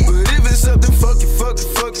that shit. But if it's something, fuck it, fuck it,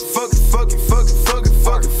 fuck it, fuck it, fuck it, fuck it, fuck it,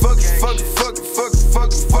 fuck it, fuck it, fuck it, fuck it, fuck it,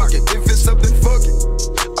 fuck it, fuck it. If it's something, fuck it.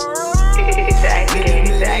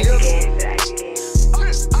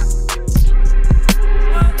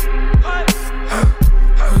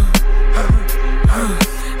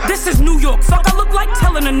 This is New York. Fuck, I look like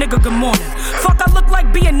telling a nigga good morning. Fuck, I look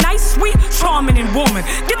like being nice, sweet, charming, and warming.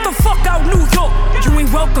 Get the fuck out, New York. You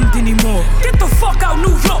ain't welcomed anymore. Get the fuck out,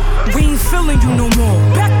 New York. We ain't feeling you no more.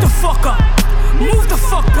 Back the fuck up. Move the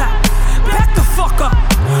fuck back. Back the fuck up.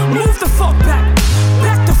 Move the fuck back.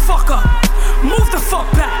 Back the fuck up. Move the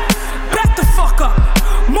fuck back. Back the fuck up.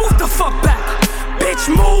 Move the fuck back. Bitch,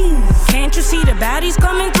 move. Can't you see the baddies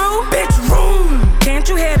coming through? Bitch, room. Can't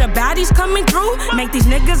you hear the baddies coming through? Make these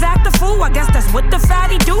niggas act a fool, I guess that's what the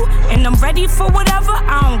fatty do. And I'm ready for whatever,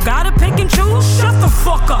 I don't gotta pick and choose. Shut the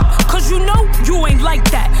fuck up, cause you know you ain't like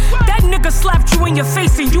that. That nigga slapped you in your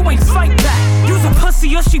face and you ain't fight back. You's a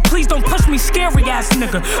pussy or she please don't push me, scary ass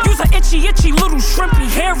nigga. You's a itchy little shrimpy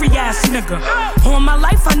hairy ass nigga. All my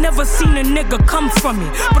life I never seen a nigga come from me,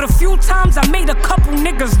 but a few times I made a couple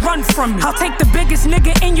niggas run from me. I'll take the biggest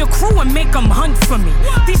nigga in your crew and make them hunt for me.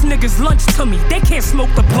 These niggas lunch to me, they can't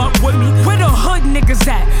smoke the blunt with me. Where the hood niggas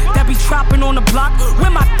at? That be trapping on the block.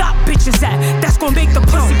 Where my thought bitches at? That's gonna make the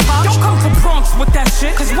pussy pop. Don't come to Bronx with that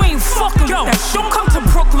shit, cause we ain't fucking with that shit. Don't come to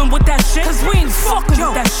Brooklyn with that shit, cause we ain't fucking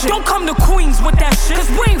with that shit. Don't come to Queens with that shit, cause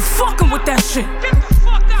we ain't fucking with that shit.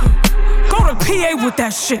 Go to PA with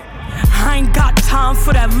that shit. I ain't got time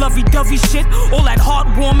for that lovey-dovey shit. All that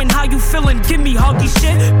heartwarming, how you feeling, give me huggy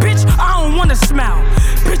shit. Bitch, I don't wanna smile.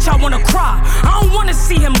 Bitch, I wanna cry. I don't wanna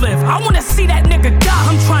see him live, I wanna see that nigga die.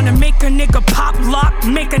 I'm trying to make a nigga pop lock,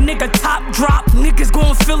 make a nigga top drop. Niggas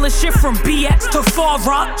gon' feel the shit from BX to Far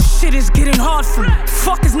Rock. Shit is getting hard for me.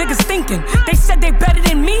 Fuck is niggas thinking? They said they better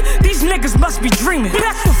than me, these niggas must be dreaming.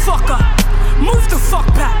 Back the fuck up, move the fuck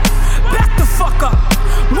back. Back the fuck up,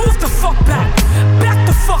 move the fuck back. Back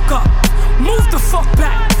the fuck up, move the fuck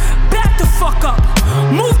back. Back the fuck up,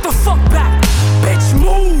 move the fuck back. Bitch,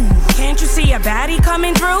 move. Can't you see a baddie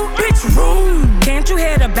coming through? Bitch, room. Can't you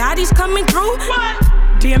hear the baddies coming through? What?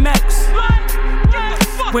 DMX.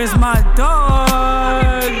 What? Where's my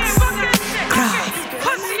dogs?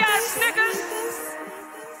 Pussy ass niggas.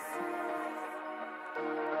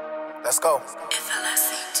 Let's go.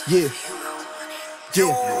 Yeah.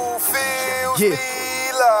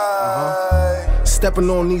 Stepping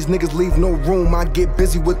on these niggas, leave no room. I get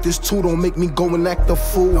busy with this too, don't make me go and act a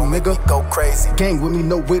fool, nigga. Go crazy. Gang with me,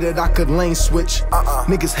 no way that I could lane switch.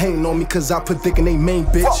 Niggas hating on me cause I put dick in they main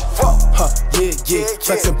bitch. Yeah.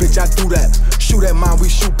 Flexin' bitch, I do that. Shoot at mine, we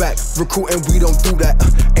shoot back. Recruiting, we don't do that.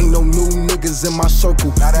 Ain't no new niggas in my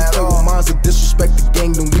circle. Not at all. With minds of disrespect the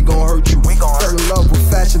gang, then we gon' hurt you. Fell in love with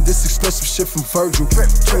fashion, this expensive shit from Virgil.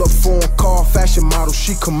 Pull up foreign car, fashion model,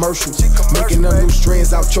 she commercial. Making them new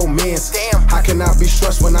strands out your mans. How can I be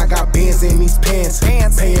stressed when I got bands in these pants?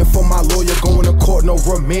 Paying for my lawyer, going to court hard,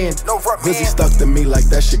 no remand. Busy stuck to me like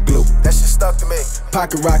that shit glue. That shit stuck to me.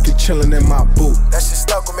 Pocket rocket chillin' in my boot. That shit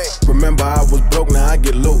stuck with me. Remember I was broke, now I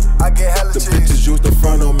get loot. I get hella The cheese. bitches used to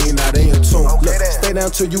front on me, now they in tune. Okay, Look, then. stay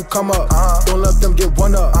down till you come up. Don't let them get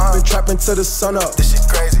one up. Been trapping till the sun up. This shit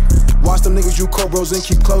crazy. Watch them niggas you cobras and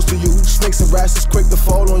keep close to you. Snakes and rats is quick to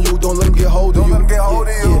fall on you. Don't let them get hold of you. Don't let them get hold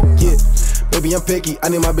of you. Yeah. Baby, I'm picky. I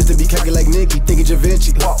need my bitch to be khaki like Nicki. Thinking Da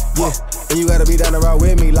Vinci. Yeah. And you gotta be down the road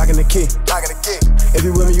with me, locking the key. Locking the key. If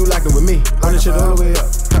you with me, you locked it with me. Run the shit all the way up.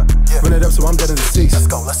 Run it up so I'm dead in the seats. Let's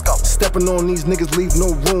go, let's go. Stepping on these niggas, leave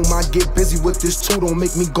no room. I get busy with this too. Don't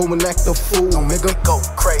make me go and act a fool, nigga. Go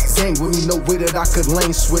crazy. Gang with me, no way that I could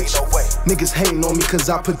lane switch. No way. Niggas hating on me cause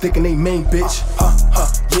I put dick in they main bitch.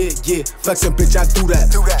 Yeah. Flexin' bitch, I do that.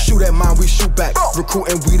 Shoot at mine, we shoot back.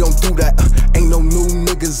 Recruiting, we don't do that. Ain't no new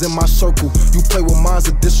niggas in my circle. You play with mines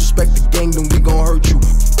or disrespect the gang, then we gon' hurt you.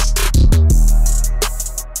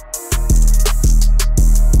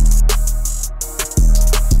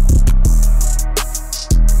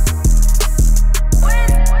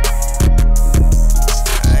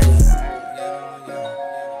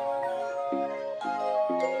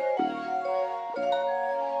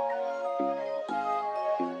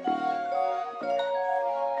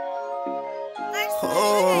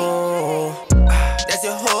 That's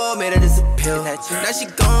your whole made her disappear. Now she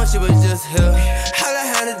gone, she was just here. All I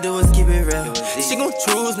had to do was keep it real. She gon'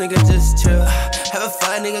 choose, nigga, just chill. Have a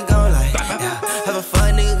fun nigga gon' like, have a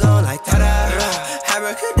fun nigga gon' like, ta-da.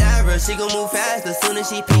 Abracadabra, she gon' move fast as soon as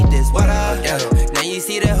she peep this water. Now you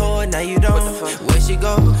see that hoe, now you don't. Where she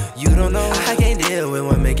go, you don't know. I can't deal with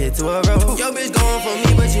one, make it to a road. Yo bitch going for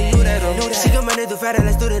me, but you knew that though. She gon' run it through Friday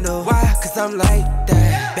like student though. Why? Cause I'm like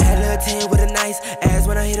that. Bad little 10 with a nice ass.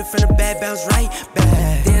 When I hit it from the back, bounce right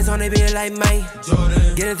back. Dance on it being like Mike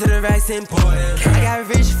Jordan. Get into the racks important. I got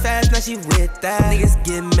rich fast, now she with that. Niggas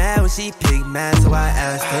get mad when she pick mad, so I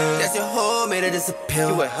asked her. That's your hoe, made her disappear.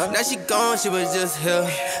 Now she gone, she was just here.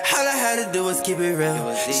 All I had to do was keep it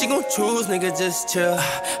real. She gon' choose, nigga, just chill.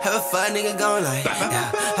 Have a fun nigga gon' like,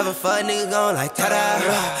 have a fun nigga gon' like,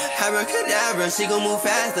 ta-da. Abracadabra, she gon' move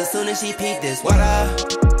fast as soon as she peep this water.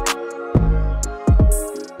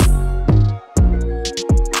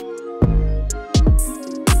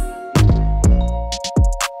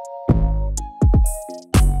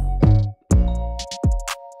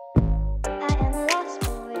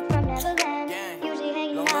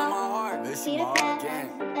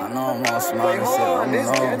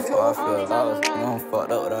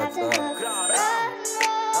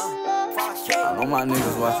 I know my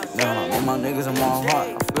niggas watching now. I know my niggas in my heart.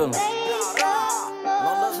 I feel them.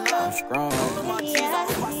 I'm strong.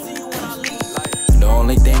 The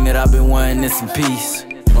only thing that I've been wanting is some peace.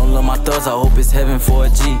 Don't love my thoughts, I hope it's heaven for a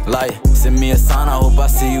G. Like, send me a sign, I hope I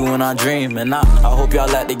see you when I dream. And I hope y'all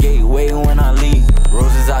at the gateway when I leave.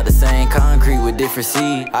 Roses out the same concrete with different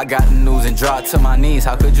seed. I got the news and dropped to my knees,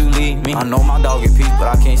 how could you leave me? I know my dog in peace, but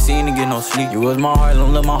I can't seem to get no sleep. You was my heart,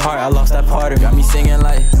 don't love my heart, I lost that part of me. Got me singing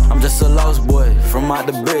like, I'm just a lost boy from out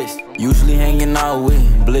the bricks. Usually hanging out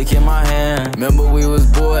with blick in my hand. Remember we was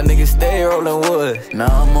bored, niggas stay rolling wood. Now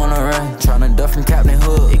I'm on a run, tryna duck from Captain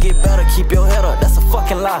Hood. It get better, keep your head up, that's a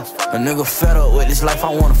fucking lie. A nigga fed up with this life, I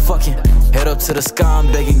wanna fucking head up to the sky,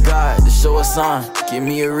 I'm begging God to show a sign. Give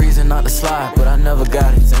me a reason not to slide, but I never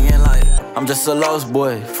got it. Singing like, I'm just a lost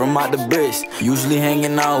boy from out the bricks. Usually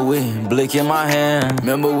hanging out with blick in my hand.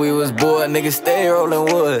 Remember we was bored, niggas stay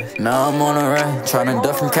rolling wood. Now I'm on a run, tryna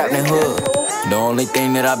duck from Captain Hood. The only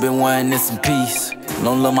thing that I've been wanting is some peace.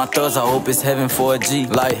 Don't love my thoughts, I hope it's heaven for a G.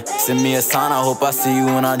 Like, send me a sign, I hope I see you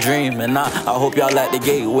when I dream. And I hope y'all at the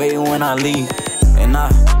gateway when I leave. And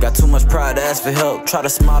I got too much pride to ask for help. Try to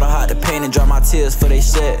smile to hide the pain and dry my tears for they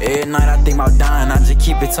shed. Every night I think about dying, I just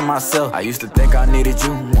keep it to myself. I used to think I needed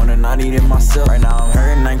you, when I needed myself. Right now I'm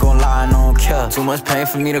hurting, ain't gon' lie, I don't care. Too much pain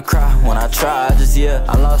for me to cry, when I try, I just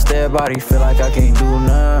I lost everybody, feel like I can't do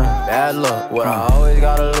nothing. Bad luck, what I always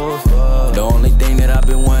gotta lose for. The only thing that I've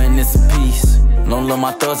been wanting is some peace. Don't love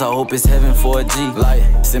my thoughts, I hope it's heaven for a G. Like,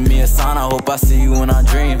 send me a sign, I hope I see you when I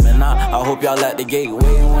dream. And I hope y'all at the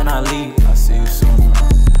gateway when I leave. I see you soon.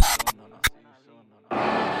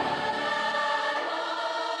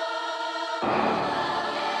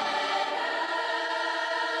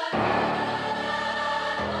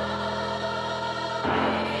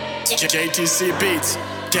 JTC Beats,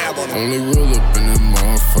 dab on only real up in that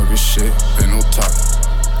motherfucking shit, ain't no talking.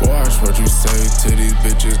 Watch what you say to these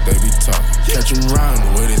bitches, they be talking. Catch them riding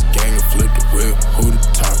with this gang and flip the whip, who the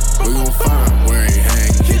top? We gon' find where he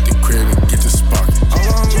hang, hit the crib and get the spark. I'm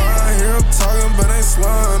online here, I'm talking, but ain't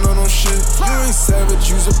sliding on no shit. You ain't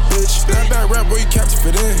savage, you's a bitch. That bad rap boy, you captain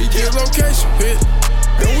fit in. He get location, bitch.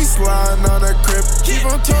 And we sliding on that crib, keep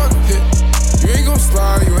on talking. You ain't gon'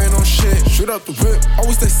 slide, you ain't on shit. Shoot up the whip,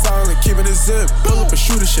 always stay silent, keeping it zip. Pull up and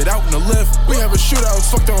shoot the shit out in the lift. We have a shootout,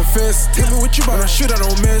 fucked on fence. Tell me what you bout, I shoot, I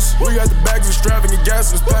don't miss. We got the bags of extravagant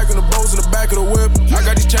gas and packing the bows in the back of the whip. I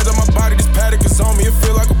got these chains on my body, this paddock is on me, it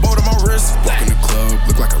feel like a boat on my wrist. Walk in the club,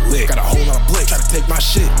 look like a lick. Got a whole lot of blick, try to take my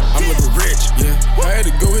shit. I'm looking rich, yeah. I had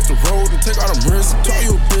to go hit the road and take all them risks. Tell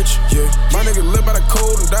you a bitch, yeah. My nigga live by the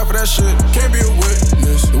code and die for that shit. Can't be a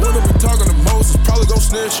witness. The one that be talking the most is probably gon'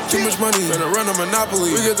 snitch. Too much money, better run a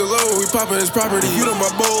monopoly. We get the low, we poppin' his property. You know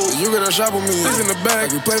my bowl, you gotta shop with me. This in the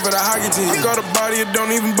bag, we play for the hockey team. I got a body, it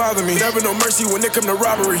don't even bother me. Never no mercy when it come to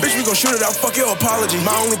robbery. Bitch, we gon' shoot it out, fuck your apology.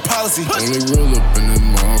 My only policy. Only roll up in that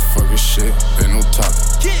motherfucker shit, ain't no talking.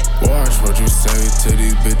 Watch what you say to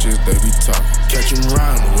these bitches, they be talking. Catch him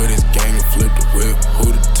riding with his gang and flip the whip,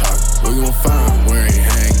 who the talk? We gon' find where he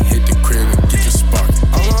hang, hit the crib and get your spark.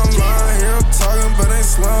 I'm online here, I'm talking, but ain't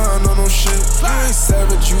slime on no shit. You ain't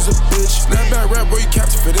savage, you's a bitch. That bad rap, boy, you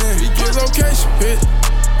capture fit in. He gives location, bitch.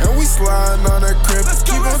 And we sliding on that crib,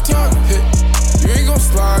 keep on talking, hit. You ain't gon'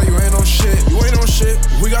 slide, you ain't on shit. You ain't on shit,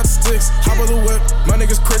 we got the sticks, hop on the whip. My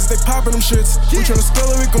niggas crazy, they poppin' them shits. We tryna scale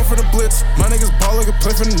it, we go for the blitz. My niggas ball like a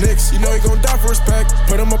play for the Knicks. You know he gon' die for respect.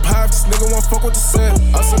 Put him up high if this nigga won't fuck with the set.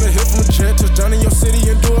 I send a hit from the jet, touch down in your city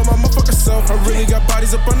and do it my motherfucking self. I really got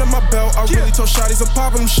bodies up under my belt. I really told shotties I'm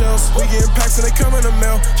poppin' them shells. We getting packs and they come in the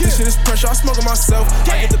mail. This shit is pressure, I smoke it myself.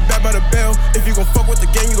 I get the bat by the bell. If you gon' fuck with the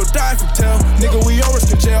gang, you gon' die from tell. Nigga, we all risk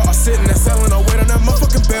in jail. I sit in that cell and I wait on that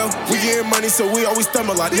motherfucking bell. We getting money, so we always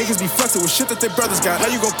stumble a lot. Niggas be flexing with shit that their brothers got. How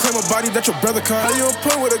you gon' claim a body that your brother caught? How you gon'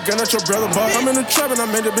 play with a gun that your brother bought? I'm in the trap and I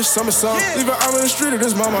made that bitch somersault. Leave her out in the street of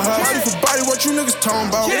this mama house. Body for body, what you niggas talking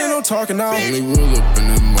about? Ain't no talking now. Only roll up in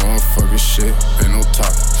that motherfucker shit, ain't no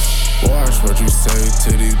talking. Watch what you say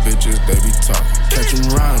to these bitches, they be talking. Catch him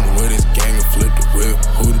riding with his gang and flip the whip,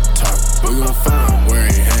 who the talk? We gon' find where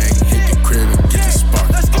he hang, hit the crib and get the spark.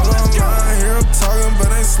 All online here, I'm talking, but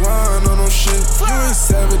ain't slime on no shit. You ain't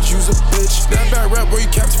savage, you's a bitch. That bad rap, boy, you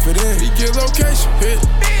capture fit in. He give location, hit.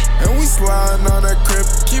 And we sliding on that crib,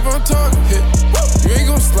 keep on talking, hit. You ain't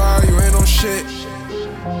gon' slide, you ain't on shit.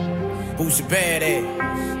 Who's your bad ass?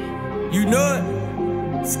 You know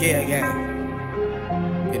it? Scare gang.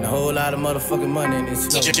 Getting a whole lot of motherfucking money in this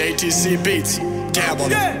snow. JTC Beats, dab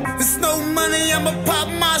on it. There's no money, I'ma pop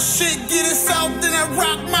my shit. Get it south, then I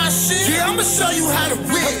rock my shit. Yeah, I'ma show you how to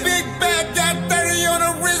whip. A big bag, got 30 on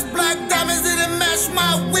the wrist, black diamonds, didn't match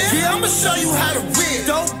my whip. Yeah, I'ma show you how to whip.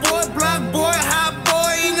 Dope boy, block boy, hot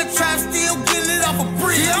boy, in the trap, still getting it off a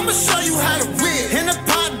brick. Yeah, I'ma show you how to whip. In the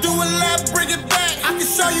pot, do a lap, bring it back. I can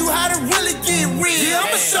show you how to really get real. Yeah,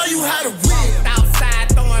 I'ma show you how to whip.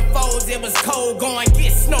 Outside throwing foes, it was cold, going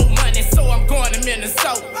get snow money, so I'm going to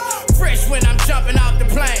Minnesota. Fresh when I'm jumping off the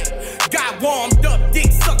plane. Got warmed up,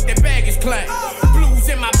 dick sucked, that baggage claim. Blues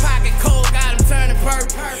in my pocket, cold, got him turning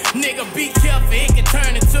purple. Nigga, be careful, it can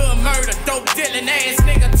turn into a murder. Dope dealing ass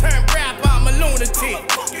nigga, turn rap, I'm a lunatic.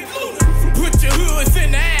 Put your hoods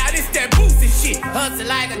in the air, this that boosty shit. Hustle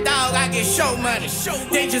like a dog, I get show money.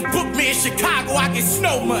 They just booked me in Chicago, I get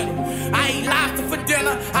snow money. I eat lobster for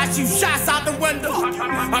dinner, I shoot shots out the window.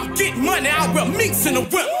 I'm getting money, I wear minks in the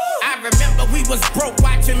whip. I remember we was broke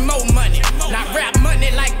watching Mo Money. Now rap money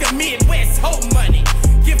like the Midwest hoe money.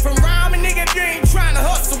 Get from rhyme, nigga, if you ain't trying to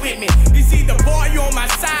hustle with me. It's either boy, you on my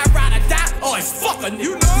side, ride or die, or it's fucking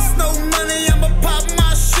you know. There's no money, I'ma pop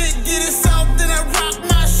my shit. Get it south, then I rock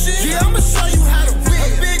my shit. Yeah, I'ma show you how to whip.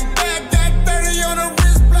 A big bag, got 30 on the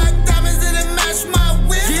wrist, black diamonds, didn't match my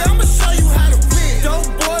whip. Yeah, I'ma show you how to whip.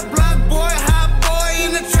 Dope boy, block boy, hot boy,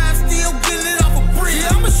 in the trap, still getting it off a brick.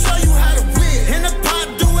 Yeah, I'ma show you how to whip. In the pot,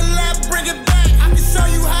 do a lap, bring it back. I can show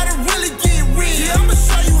you how to really get real. Yeah, I'ma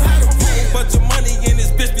show you how to whip. Bunch of money in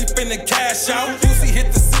this bitch, be finna cash out. Uzi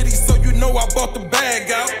hit the city, so you know I bought the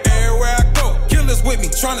bag out. Everywhere I go, killers with me,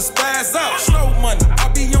 tryna spaz out. Slow money, I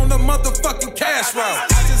be on the motherfucking cash route.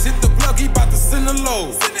 I just hit the plug, he bout to send a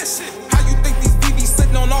load. How you think these BBs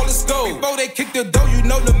sitting on all this gold? Before they kick the door, you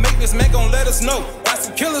know the maintenance man gon' let us know. Got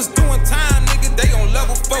some killers doing time, nigga, they on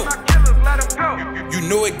level 4. You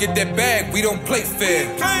know it, get that bag, we don't play fair.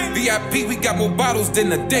 VIP, we got more bottles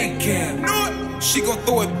than a daycare. She gon'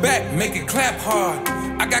 throw it back, make it clap hard.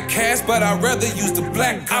 I got cash, but I'd rather use the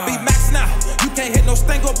black card. I be maxing out. You can't hit no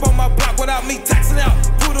stank up on my block without me taxing out.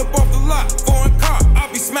 Put up off the lot, foreign car,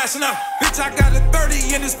 I'll be smashing out. Bitch, I got a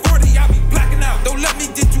 30 and it's 40, I'll be blacking out. Don't let me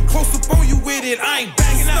get too close up on you with it, I ain't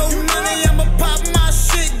banging out. No money, I'ma pop my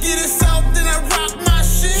shit. Get it south, then I rock my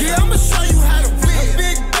shit. Yeah, I'ma show you how to whip. A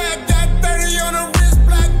big bag, got 30 on the wrist,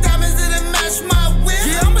 black diamonds, didn't match my whip.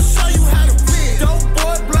 Yeah, I'ma show you how to whip. Dope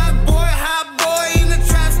boy, black boy, hot boy, in the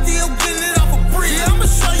trap, still getting it off a brick. Yeah, I'ma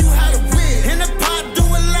show you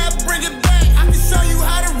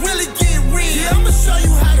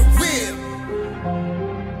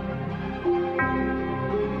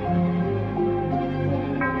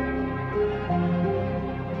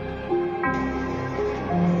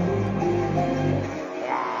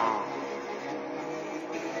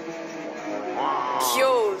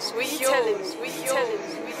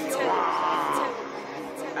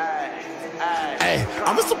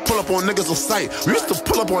up on niggas on sight. We used to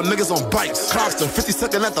pull up on niggas on bikes. Clarkston,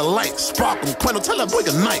 50-second at the light. Spark 'em, Quendo, tell that boy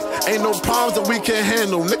good night. Ain't no problems that we can't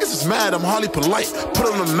handle. Niggas is mad, I'm hardly polite. Put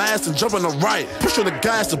on the mask and jump on the right. Push on the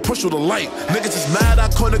gas and push with the light. Niggas is mad, I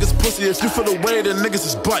call niggas pussy. If you feel the way, then niggas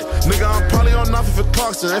is butt. Nigga, I'm probably on nothing for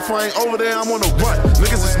Clarkston. If I ain't over there, I'm on the rut.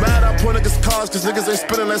 Niggas is mad, I pull niggas cars, cause niggas ain't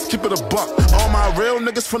spinning, let's keep it a buck. All my real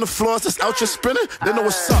niggas from the floors that's out here spinning, they know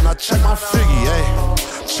what's up. Now check my figgy,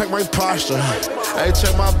 ayy. Check my posture. Hey,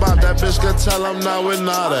 check my bop, that bitch can tell I'm not with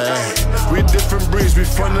nada, ayy. We different breeds, we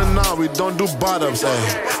front and out, we don't do bottoms, ayy.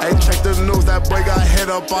 Hey, check the news, that boy got hit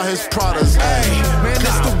up on his products, ayy. Man,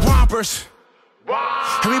 this the Rompers.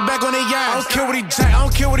 And we back on the yard. I don't care what he jack, I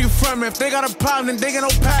don't care what he from. If they got a problem, then they got no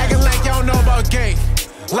pack. Acting like y'all don't know about gang.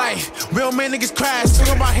 Like, real man niggas crash.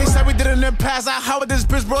 Talking about hits like we did in the past. I how with this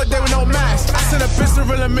bitch broad day with no mask. I send a bitch to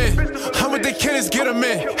reel him in. I'm with the killers, get him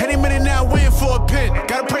in. Any minute now, waiting for a pin.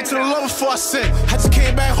 Gotta pray to the Lord before I sin. I just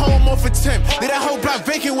came back home off a 10. Leave that whole block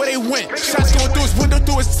vacant where they went. Shots going through his window,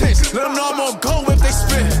 through his tents. Let them know I'm on go if they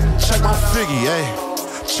spin. Check my figgy, ayy.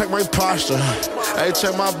 Check my posture. Hey,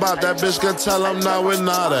 check my bop, that bitch can tell I'm not with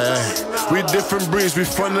nada, ayy. We different breeds, we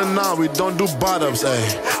front and out, we don't do bottoms,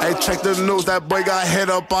 ayy. Hey, check the news, that boy got hit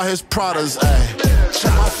up on his products, ayy.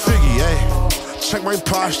 Check my figgy, ayy. Check my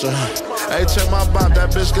posture. Hey, check my bop,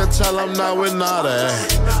 that bitch can tell I'm not with nada,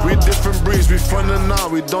 ayy. We different breeds, we front and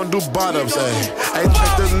out, we don't do bottoms, ayy. Hey,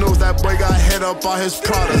 check the news, that boy got hit up on his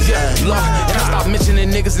products, ayy. Look, and I stopped mentioning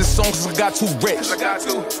niggas in songs cause I got too rich.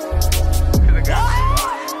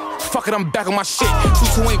 Fuck it, I'm back on my shit.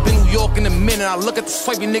 Tutu ain't been New York in a minute. I look at the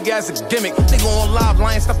swipey nigga as a gimmick. Nigga on live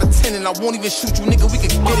line, stop attending. I won't even shoot you, nigga, we can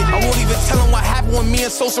get it. I won't even tell him what happened when me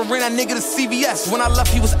and Sosa ran that nigga to CVS. When I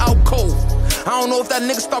left, he was out cold. I don't know if that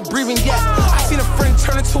nigga start breathing yet. I seen a friend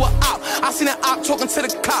turn into an op. I seen an op talking to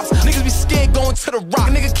the cops. Niggas be scared going to the rock.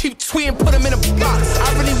 Nigga keep tweeting, put him in a box.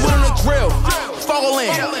 I really went on the grill. Fall in,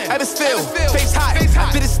 ever still, face hot,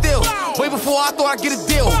 I did it still. Way before I thought I'd get a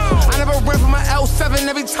deal. I never ran from my L7.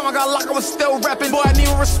 Every time I got locked, I was still rapping. Boy, I need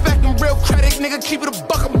respect and real credit. Nigga, keep it a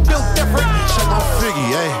buck, I'm built different. Check my figgy,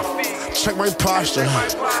 ayy. Check my posture.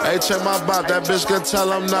 Hey, check my bop, that bitch can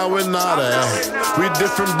tell I'm not with nada, ayy. We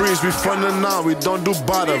different breeds, we front and out, we don't do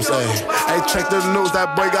bottoms, ayy. Hey, check the news,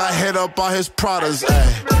 that boy got hit up on his products,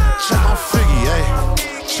 ayy. Check my figgy, ayy.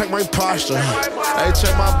 Check my posture. Hey,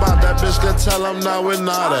 check my bop, that bitch can tell I'm not with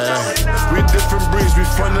nada, ayy. We different breeds, we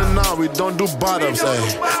front and out, we don't do bottoms,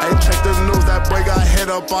 ayy. Hey, check the news, that boy got hit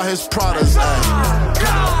up on his products,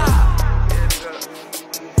 ayy.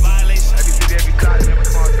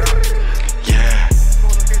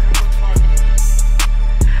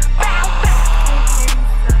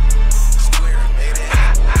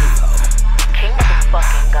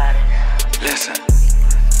 Listen.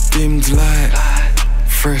 Dimmed light,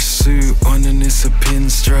 fresh suit on and it's a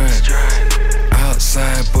pinstripe.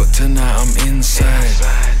 Outside, but tonight I'm inside.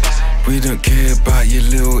 We don't care about your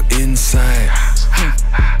little inside.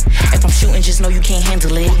 If I'm shooting, just know you can't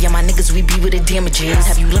handle it. Yeah, my niggas, we be with the damages.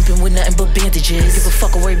 Have you limping with nothing but bandages? Give a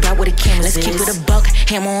fuck or worry about what the cameras is. Let's keep it a buck,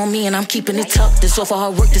 hammer on me and I'm keeping it tucked. This all for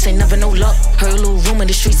hard work, this ain't never no luck. Heard a little rumor,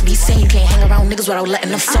 the streets be saying you can't hang around niggas without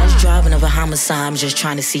letting them fuck. Driving of a homicide, I'm just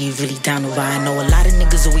trying to see you really down to ride. I know a lot of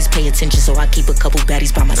niggas always pay attention, so I keep a couple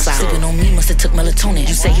baddies by my side. Sipping on me, musta took melatonin.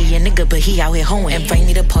 You say he a nigga, but he out here hoeing. Invite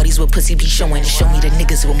me to parties where pussy be showing. Show me the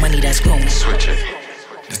niggas with money that's growing. Switch it.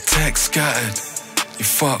 The text scattered. You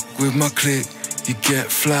fuck with my clique, you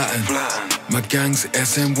get flattened. My gang's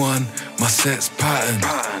SM1, my set's pattern.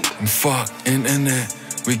 And fuck internet,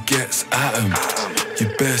 we gets at 'em. You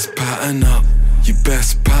best pattern up, you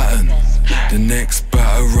best pattern. The next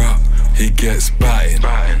batter up, he gets batting.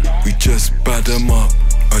 We just bad 'em up,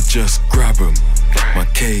 or just grab 'em. My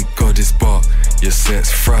K got his butt, your set's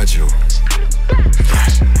fragile.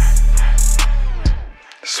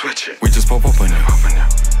 Switch it. We just pop up on you.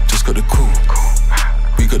 Just got the cool.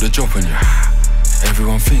 We got the drop on you.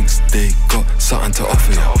 Everyone thinks they got something to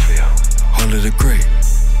offer you. Holler the great,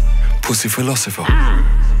 pussy philosopher.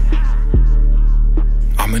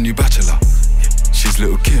 I'm a new bachelor. She's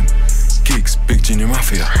little Kim. Gigs, big junior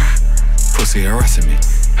mafia. Pussy harassing me.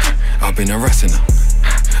 I've been harassing her.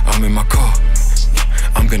 I'm in my car.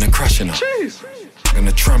 I'm gonna crash in her. I'm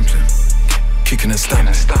gonna trample him. Kicking and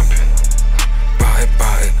stamping. Bout it,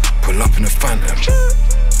 pull up in the Phantom.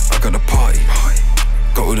 I got the party,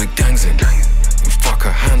 got all the gangs in. And fuck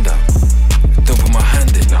her hand out, don't put my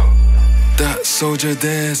hand in. That soldier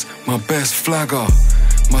there's my best flagger.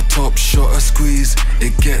 My top shot a squeeze,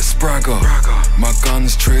 it gets bragger. My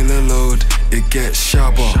guns trailer load, it gets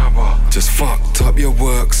shabba. Just fucked up your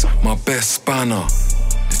works, my best spanner.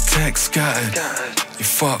 The text scattered, you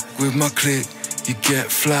fuck with my clique, you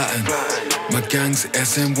get flattened. My gang's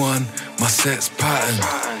SN1, my set's pattern.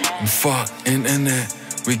 And fuck internet,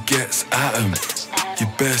 we gets at 'em. You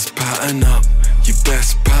best pattern up, you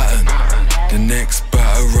best pattern. The next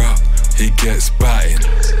batter up, he gets batted.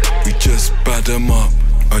 We just bad 'em up,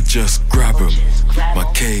 or just grab 'em. My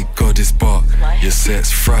K got his bark, your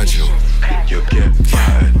set's fragile. You'll get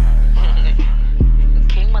battered.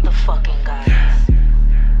 King motherfucking guys.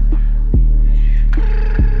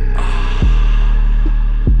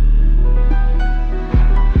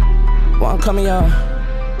 Well, I'm coming, y'all.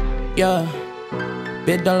 Yeah.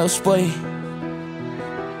 Big Don Lil Spoy.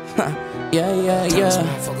 Yeah.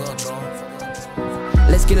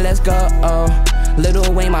 Let's get it, let's go.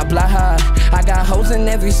 Lil Wayne, my block hard. I got hoes in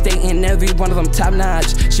every state and every one of them top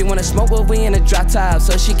notch. She wanna smoke with we in a drop top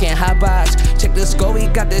so she can't hot box. Check the score, we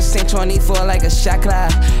got this Saint 24 like a shot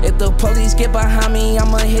clock. If the police get behind me,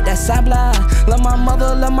 I'ma hit that side block. Love my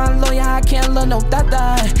mother, love my lawyer, I can't love no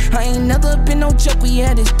dada. I ain't never been no joke, we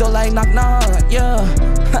had this door like knock, yeah.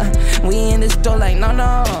 We in this door like no,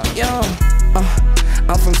 yeah.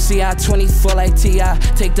 I'm from CI 24 like T.I.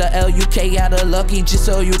 Take the LUK out of Lucky just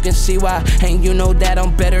so you can see why. And you know that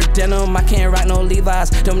I'm better than them, I can't rock no Levi's.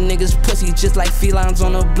 Them niggas pussy just like felines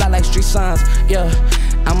on the block like street signs. Yeah,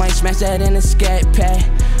 I might smash that in a scat pack.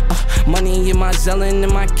 Money in my Zellin'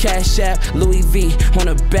 and my Cash App. Louis V on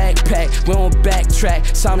a backpack, we don't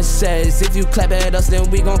backtrack. Simon says if you clap at us then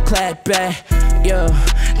we gon' clap back. Yeah,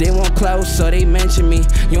 they want close so they mention me.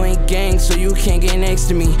 You ain't gang so you can't get next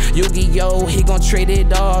to me. Yu-Gi-Oh, he gon' trade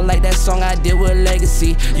it all like that song I did with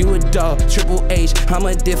Legacy. You a dog, Triple H, I'm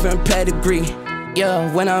a different pedigree.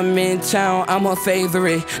 Yeah, when I'm in town, I'm a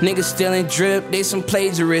favorite. Niggas stealing drip, they some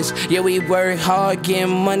plagiarists. Yeah, we work hard, getting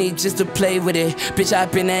money just to play with it. Bitch, I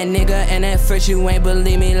been that nigga, and at first you ain't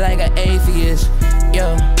believe me like an atheist.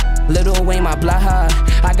 Yeah, Lil Wayne, my block hard.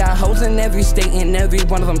 I got hoes in every state and every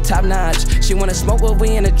one of them top notch. She wanna smoke with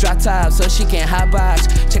we in a drop top so she can't hot box.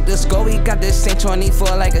 Check the score, we got this Saint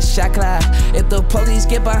 24 like a shot clock. If the police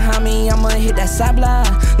get behind me, I'ma hit that side block.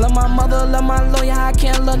 Love my mother, love my lawyer, I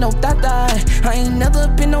can't love no dada. I ain't never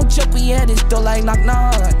been no joke, we had this door like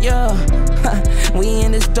knock, yeah. We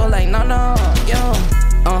in this door like no, yeah.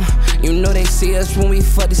 You know they see us when we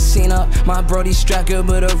fuck the scene up. My brody strapped good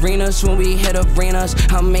with arenas when we hit arenas.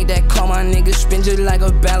 I make that call, my niggas spin just like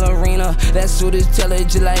a ballerina. That suit is tell it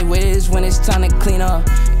just like Wiz when it's time to clean up.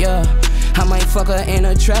 Yeah, I might fuck her in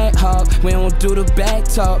a track hawk. We don't do the back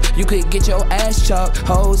talk. You could get your ass chalked.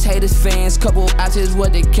 Hoes, haters, fans, couple ounces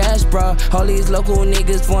what the cash brought. All these local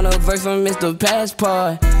niggas want a verse from Mr.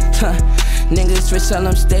 Passport. Niggas switch, tell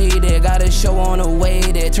them stay there. Got a show on the way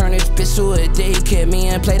there. Turn this bitch to a daycare. Me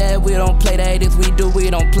and play that, we don't play that. If we do, we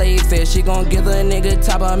don't play fair. She gon' give a nigga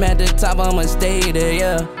top, I'm at the top, I'ma stay there,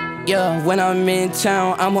 yeah. Yeah, when I'm in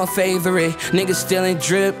town, I'm a favorite. Niggas stealing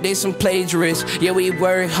drip, they some plagiarists. Yeah, we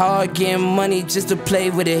work hard, getting money just to play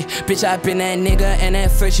with it. Bitch, I been that nigga, and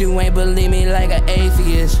at first you ain't believe me like an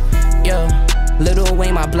atheist. Yeah, Lil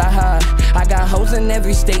Wayne, my block hard. I got hoes in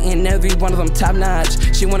every state and every one of them top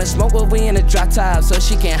notch. She wanna smoke with we in a drop top so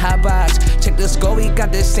she can't hot box. Check the score, we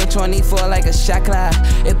got this Saint 24 like a shot clock.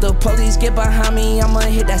 If the police get behind me, I'ma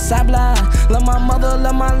hit that side block. Love my mother,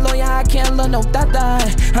 love my lawyer, I can't love no dada.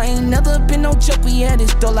 I ain't never been no joke, we had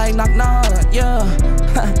this door like knock, yeah.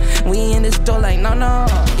 We in this door like no,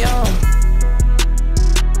 yeah.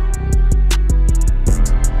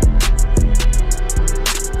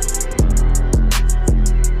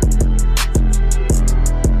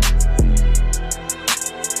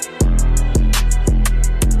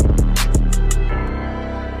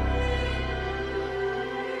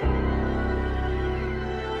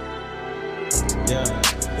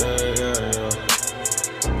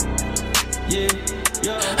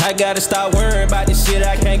 I gotta stop worrying about this shit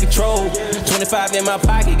I can't control. 25 in my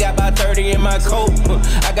pocket, got about 30 in my coat.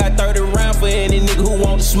 I got 30 rounds for any nigga who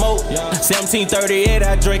want to smoke. 1738,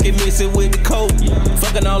 I drink it, mix it with the coke.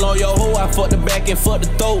 Fucking all on your hoe, I fuck the back and fuck the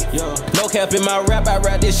throat. No cap in my rap, I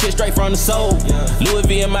rap this shit straight from the soul. Louis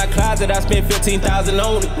V in my closet, I spent 15,000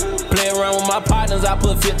 on it. Play around with my partners, I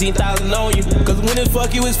put 15,000 on you. Cause when it's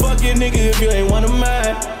fuck you, it's fuck you, nigga, if you ain't one of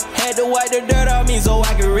mine. Had to wipe the dirt off me so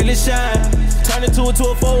I could really shine. Turn it to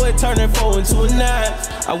a 4, and turn it 4 into a 9.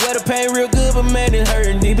 I wear the pain real good, but man, it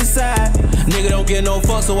hurtin' deep inside. Nigga don't get no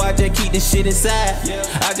fuck, so I just keep this shit inside.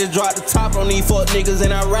 I just drop the top on these fuck niggas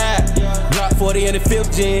and I ride. Block 40 in the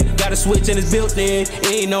 5th gen, got a switch and it's built in. It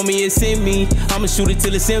ain't on me, it's in me. I'ma shoot it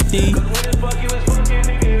till it's empty.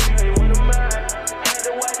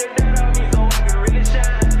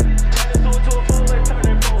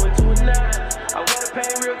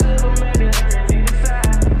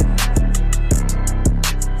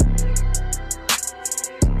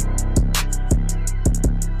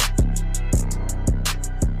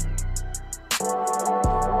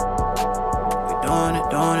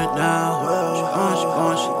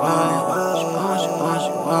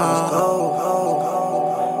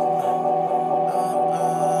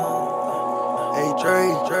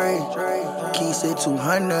 Key said 200.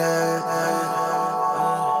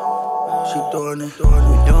 She doing it. We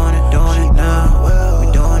doing it now. We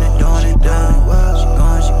doing it now. She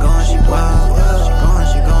gone, she wild.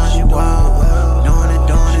 She wild. We doing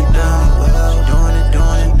it now. She doing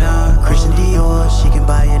it now. Christian Dior, she can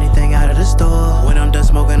buy anything out of the store. When I'm done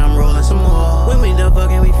smoking, I'm rolling some more. When we done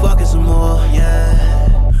fucking, we fucking some more. Yeah.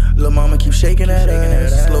 Lil' mama keep shaking that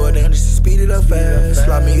ass. Slow it down just to speed it up fast.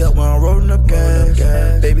 Slide me up when I'm rolling up gas.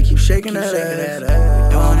 Baby keep shaking that ass. We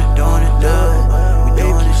doing it now.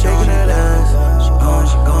 Baby keep shaking that ass. She gone,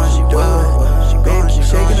 she wild. Baby keep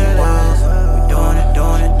shaking that ass. We doing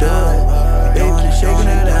it now. Baby keep shaking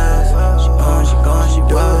that ass. She gone, she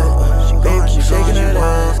wild. Baby keep shaking that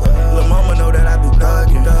ass. Lil' mama know that I be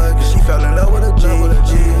thuggin'. She fell in love with a G.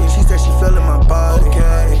 She said she feelin' my body.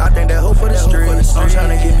 I think that hoe for the streets. I'm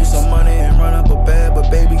tryna give you some money and run up a bag, but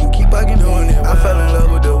baby, you keep bugging me. I fell in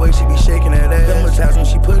love with the way she be shaking that ass. Them times when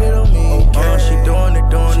she put it on me. She doing it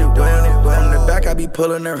well. From the back, I be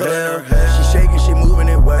pulling her hair. She shaking, she moving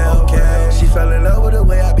it well. She fell in love with the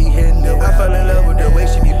way I be hitting it. I fell in love with the way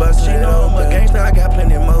she be bustin'. She know I'm a gangster, I got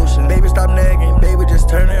plenty of motion. Baby, stop nagging. Baby, just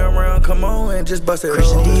turn it around. Come on and just bust it.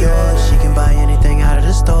 Christian Dior, she can buy anything out of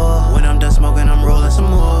the store. When I'm done smoking, I'm rolling some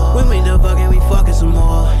more. When we done fucking, we fucking some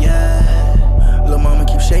more. Yeah. Lil' mama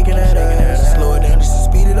keep shaking that ass. Slow it down just to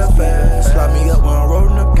speed it up fast. Slide me up when I'm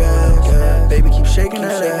rolling up gas. Baby keep shaking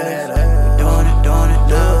that ass. We doing it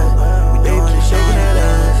now. Baby keep shaking that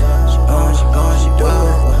ass. She gone, she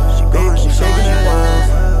wild. Baby keep shaking that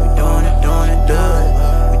ass. We doing it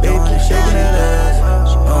now. Baby keep shaking that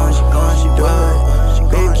ass. She gone, she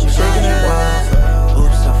wild. Baby keep shaking that ass.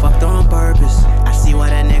 Oops, I fucked her on purpose. I see why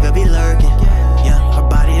that nigga be lurking. Yeah, her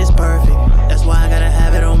body is perfect. That's why I gotta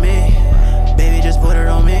have it on me. Baby, just put it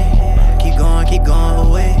on me. Keep going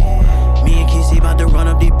away. Me and Kissy about to run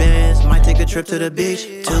up these beds. Might take a trip to the beach.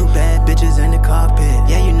 Two bad bitches in the cockpit.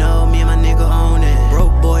 Yeah, you know, me and my nigga own it.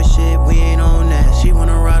 Broke boy shit, we ain't on that. She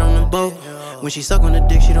wanna ride on the boat. When she suck on the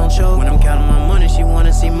dick, she don't choke. When I'm counting my money, she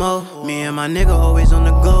wanna see more. Me and my nigga always on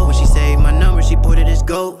the go. When she say my number, she put it as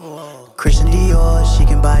GOAT. Christian Dior, she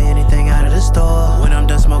can buy anything out of the store. When I'm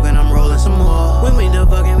done smoking, I'm rolling some more. When we done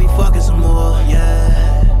fucking, we fucking some more. Yeah.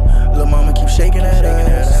 Lil' mama keep shaking that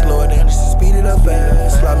ass. Slow it down just to speed it up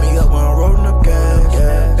fast. Slide me up when I'm rolling up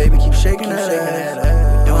gas. Baby keep shaking that ass.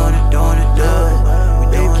 We doing it now.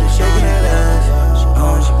 Baby keep shaking that ass. She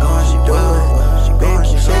gone, she wild. Baby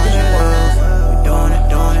keep shaking that ass. We doing it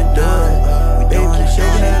now. Baby keep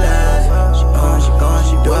shaking that ass. She gone,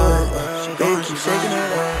 she wild. Baby keep shaking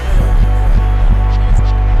that ass.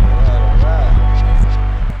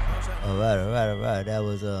 Alright. That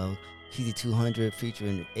was Keezy 200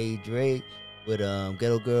 featuring A. Dre with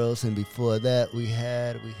Ghetto Girls, and before that we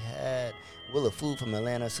had Willa Fu from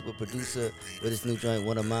Atlanta, super producer, with his new joint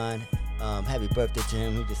One of Mine. Happy birthday to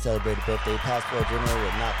him. He just celebrated birthday. Passport General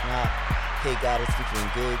with Knock Knock. K Goddess featuring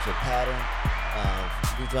Gage with Pattern.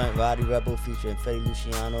 New joint Roddy Rebel featuring Fetty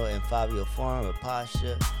Luciano and Fabio Foreign with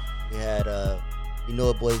Pasha. We had You Know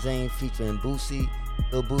It Boy Zane featuring Boosie,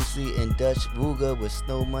 Lil Boosie and Dutch Ruger with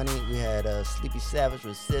Snow Money. We had Sleepy Savage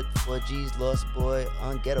with Sip, 4G's, Lost Boy,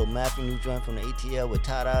 on Ghetto Mapping, new joint from the ATL with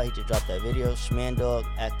Tada. He just dropped that video. Schmandog,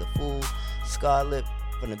 Act the Fool. Scarlet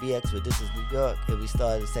from the BX with This Is New York. And we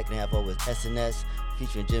started the second half off with SNS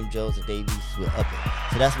featuring Jim Jones and Davies with Up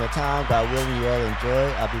It. So that's my time. God willing, you all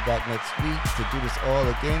enjoy. I'll be back next week to do this all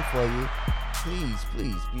again for you. Please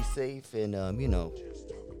be safe and,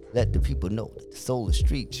 let the people know that the soul is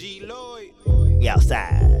street. G Lloyd. We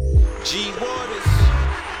outside. G Waters.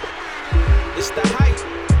 It's the hype.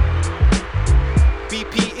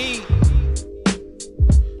 BPE.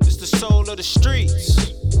 It's the soul of the streets.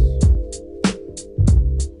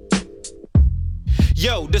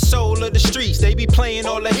 Yo, the soul of the streets, they be playing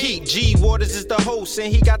all the heat. G Waters is the host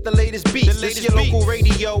and he got the latest beats. This your local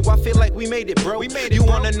radio, I feel like we made it, bro. You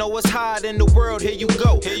wanna know what's hot in the world, here you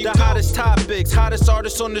go. The hottest topics, hottest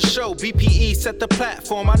artists on the show. BPE set the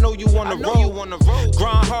platform, I know you wanna roll.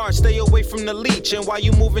 Grind hard, stay away from the leech. And while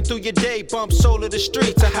you moving through your day, bump soul of the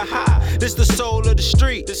streets. This the soul of the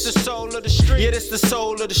street. This the soul of the street. Yeah, this the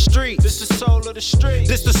soul of the street. This the soul of the street.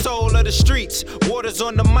 This the soul of the streets. Waters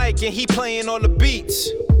on the mic and he playing all the beats.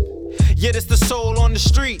 Yeah, this the soul on the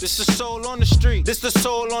street. This the soul on the street. This the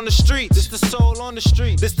soul on the street. This the soul on the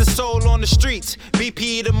street. This the soul on the streets.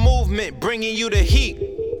 BP the movement, bringing you the heat.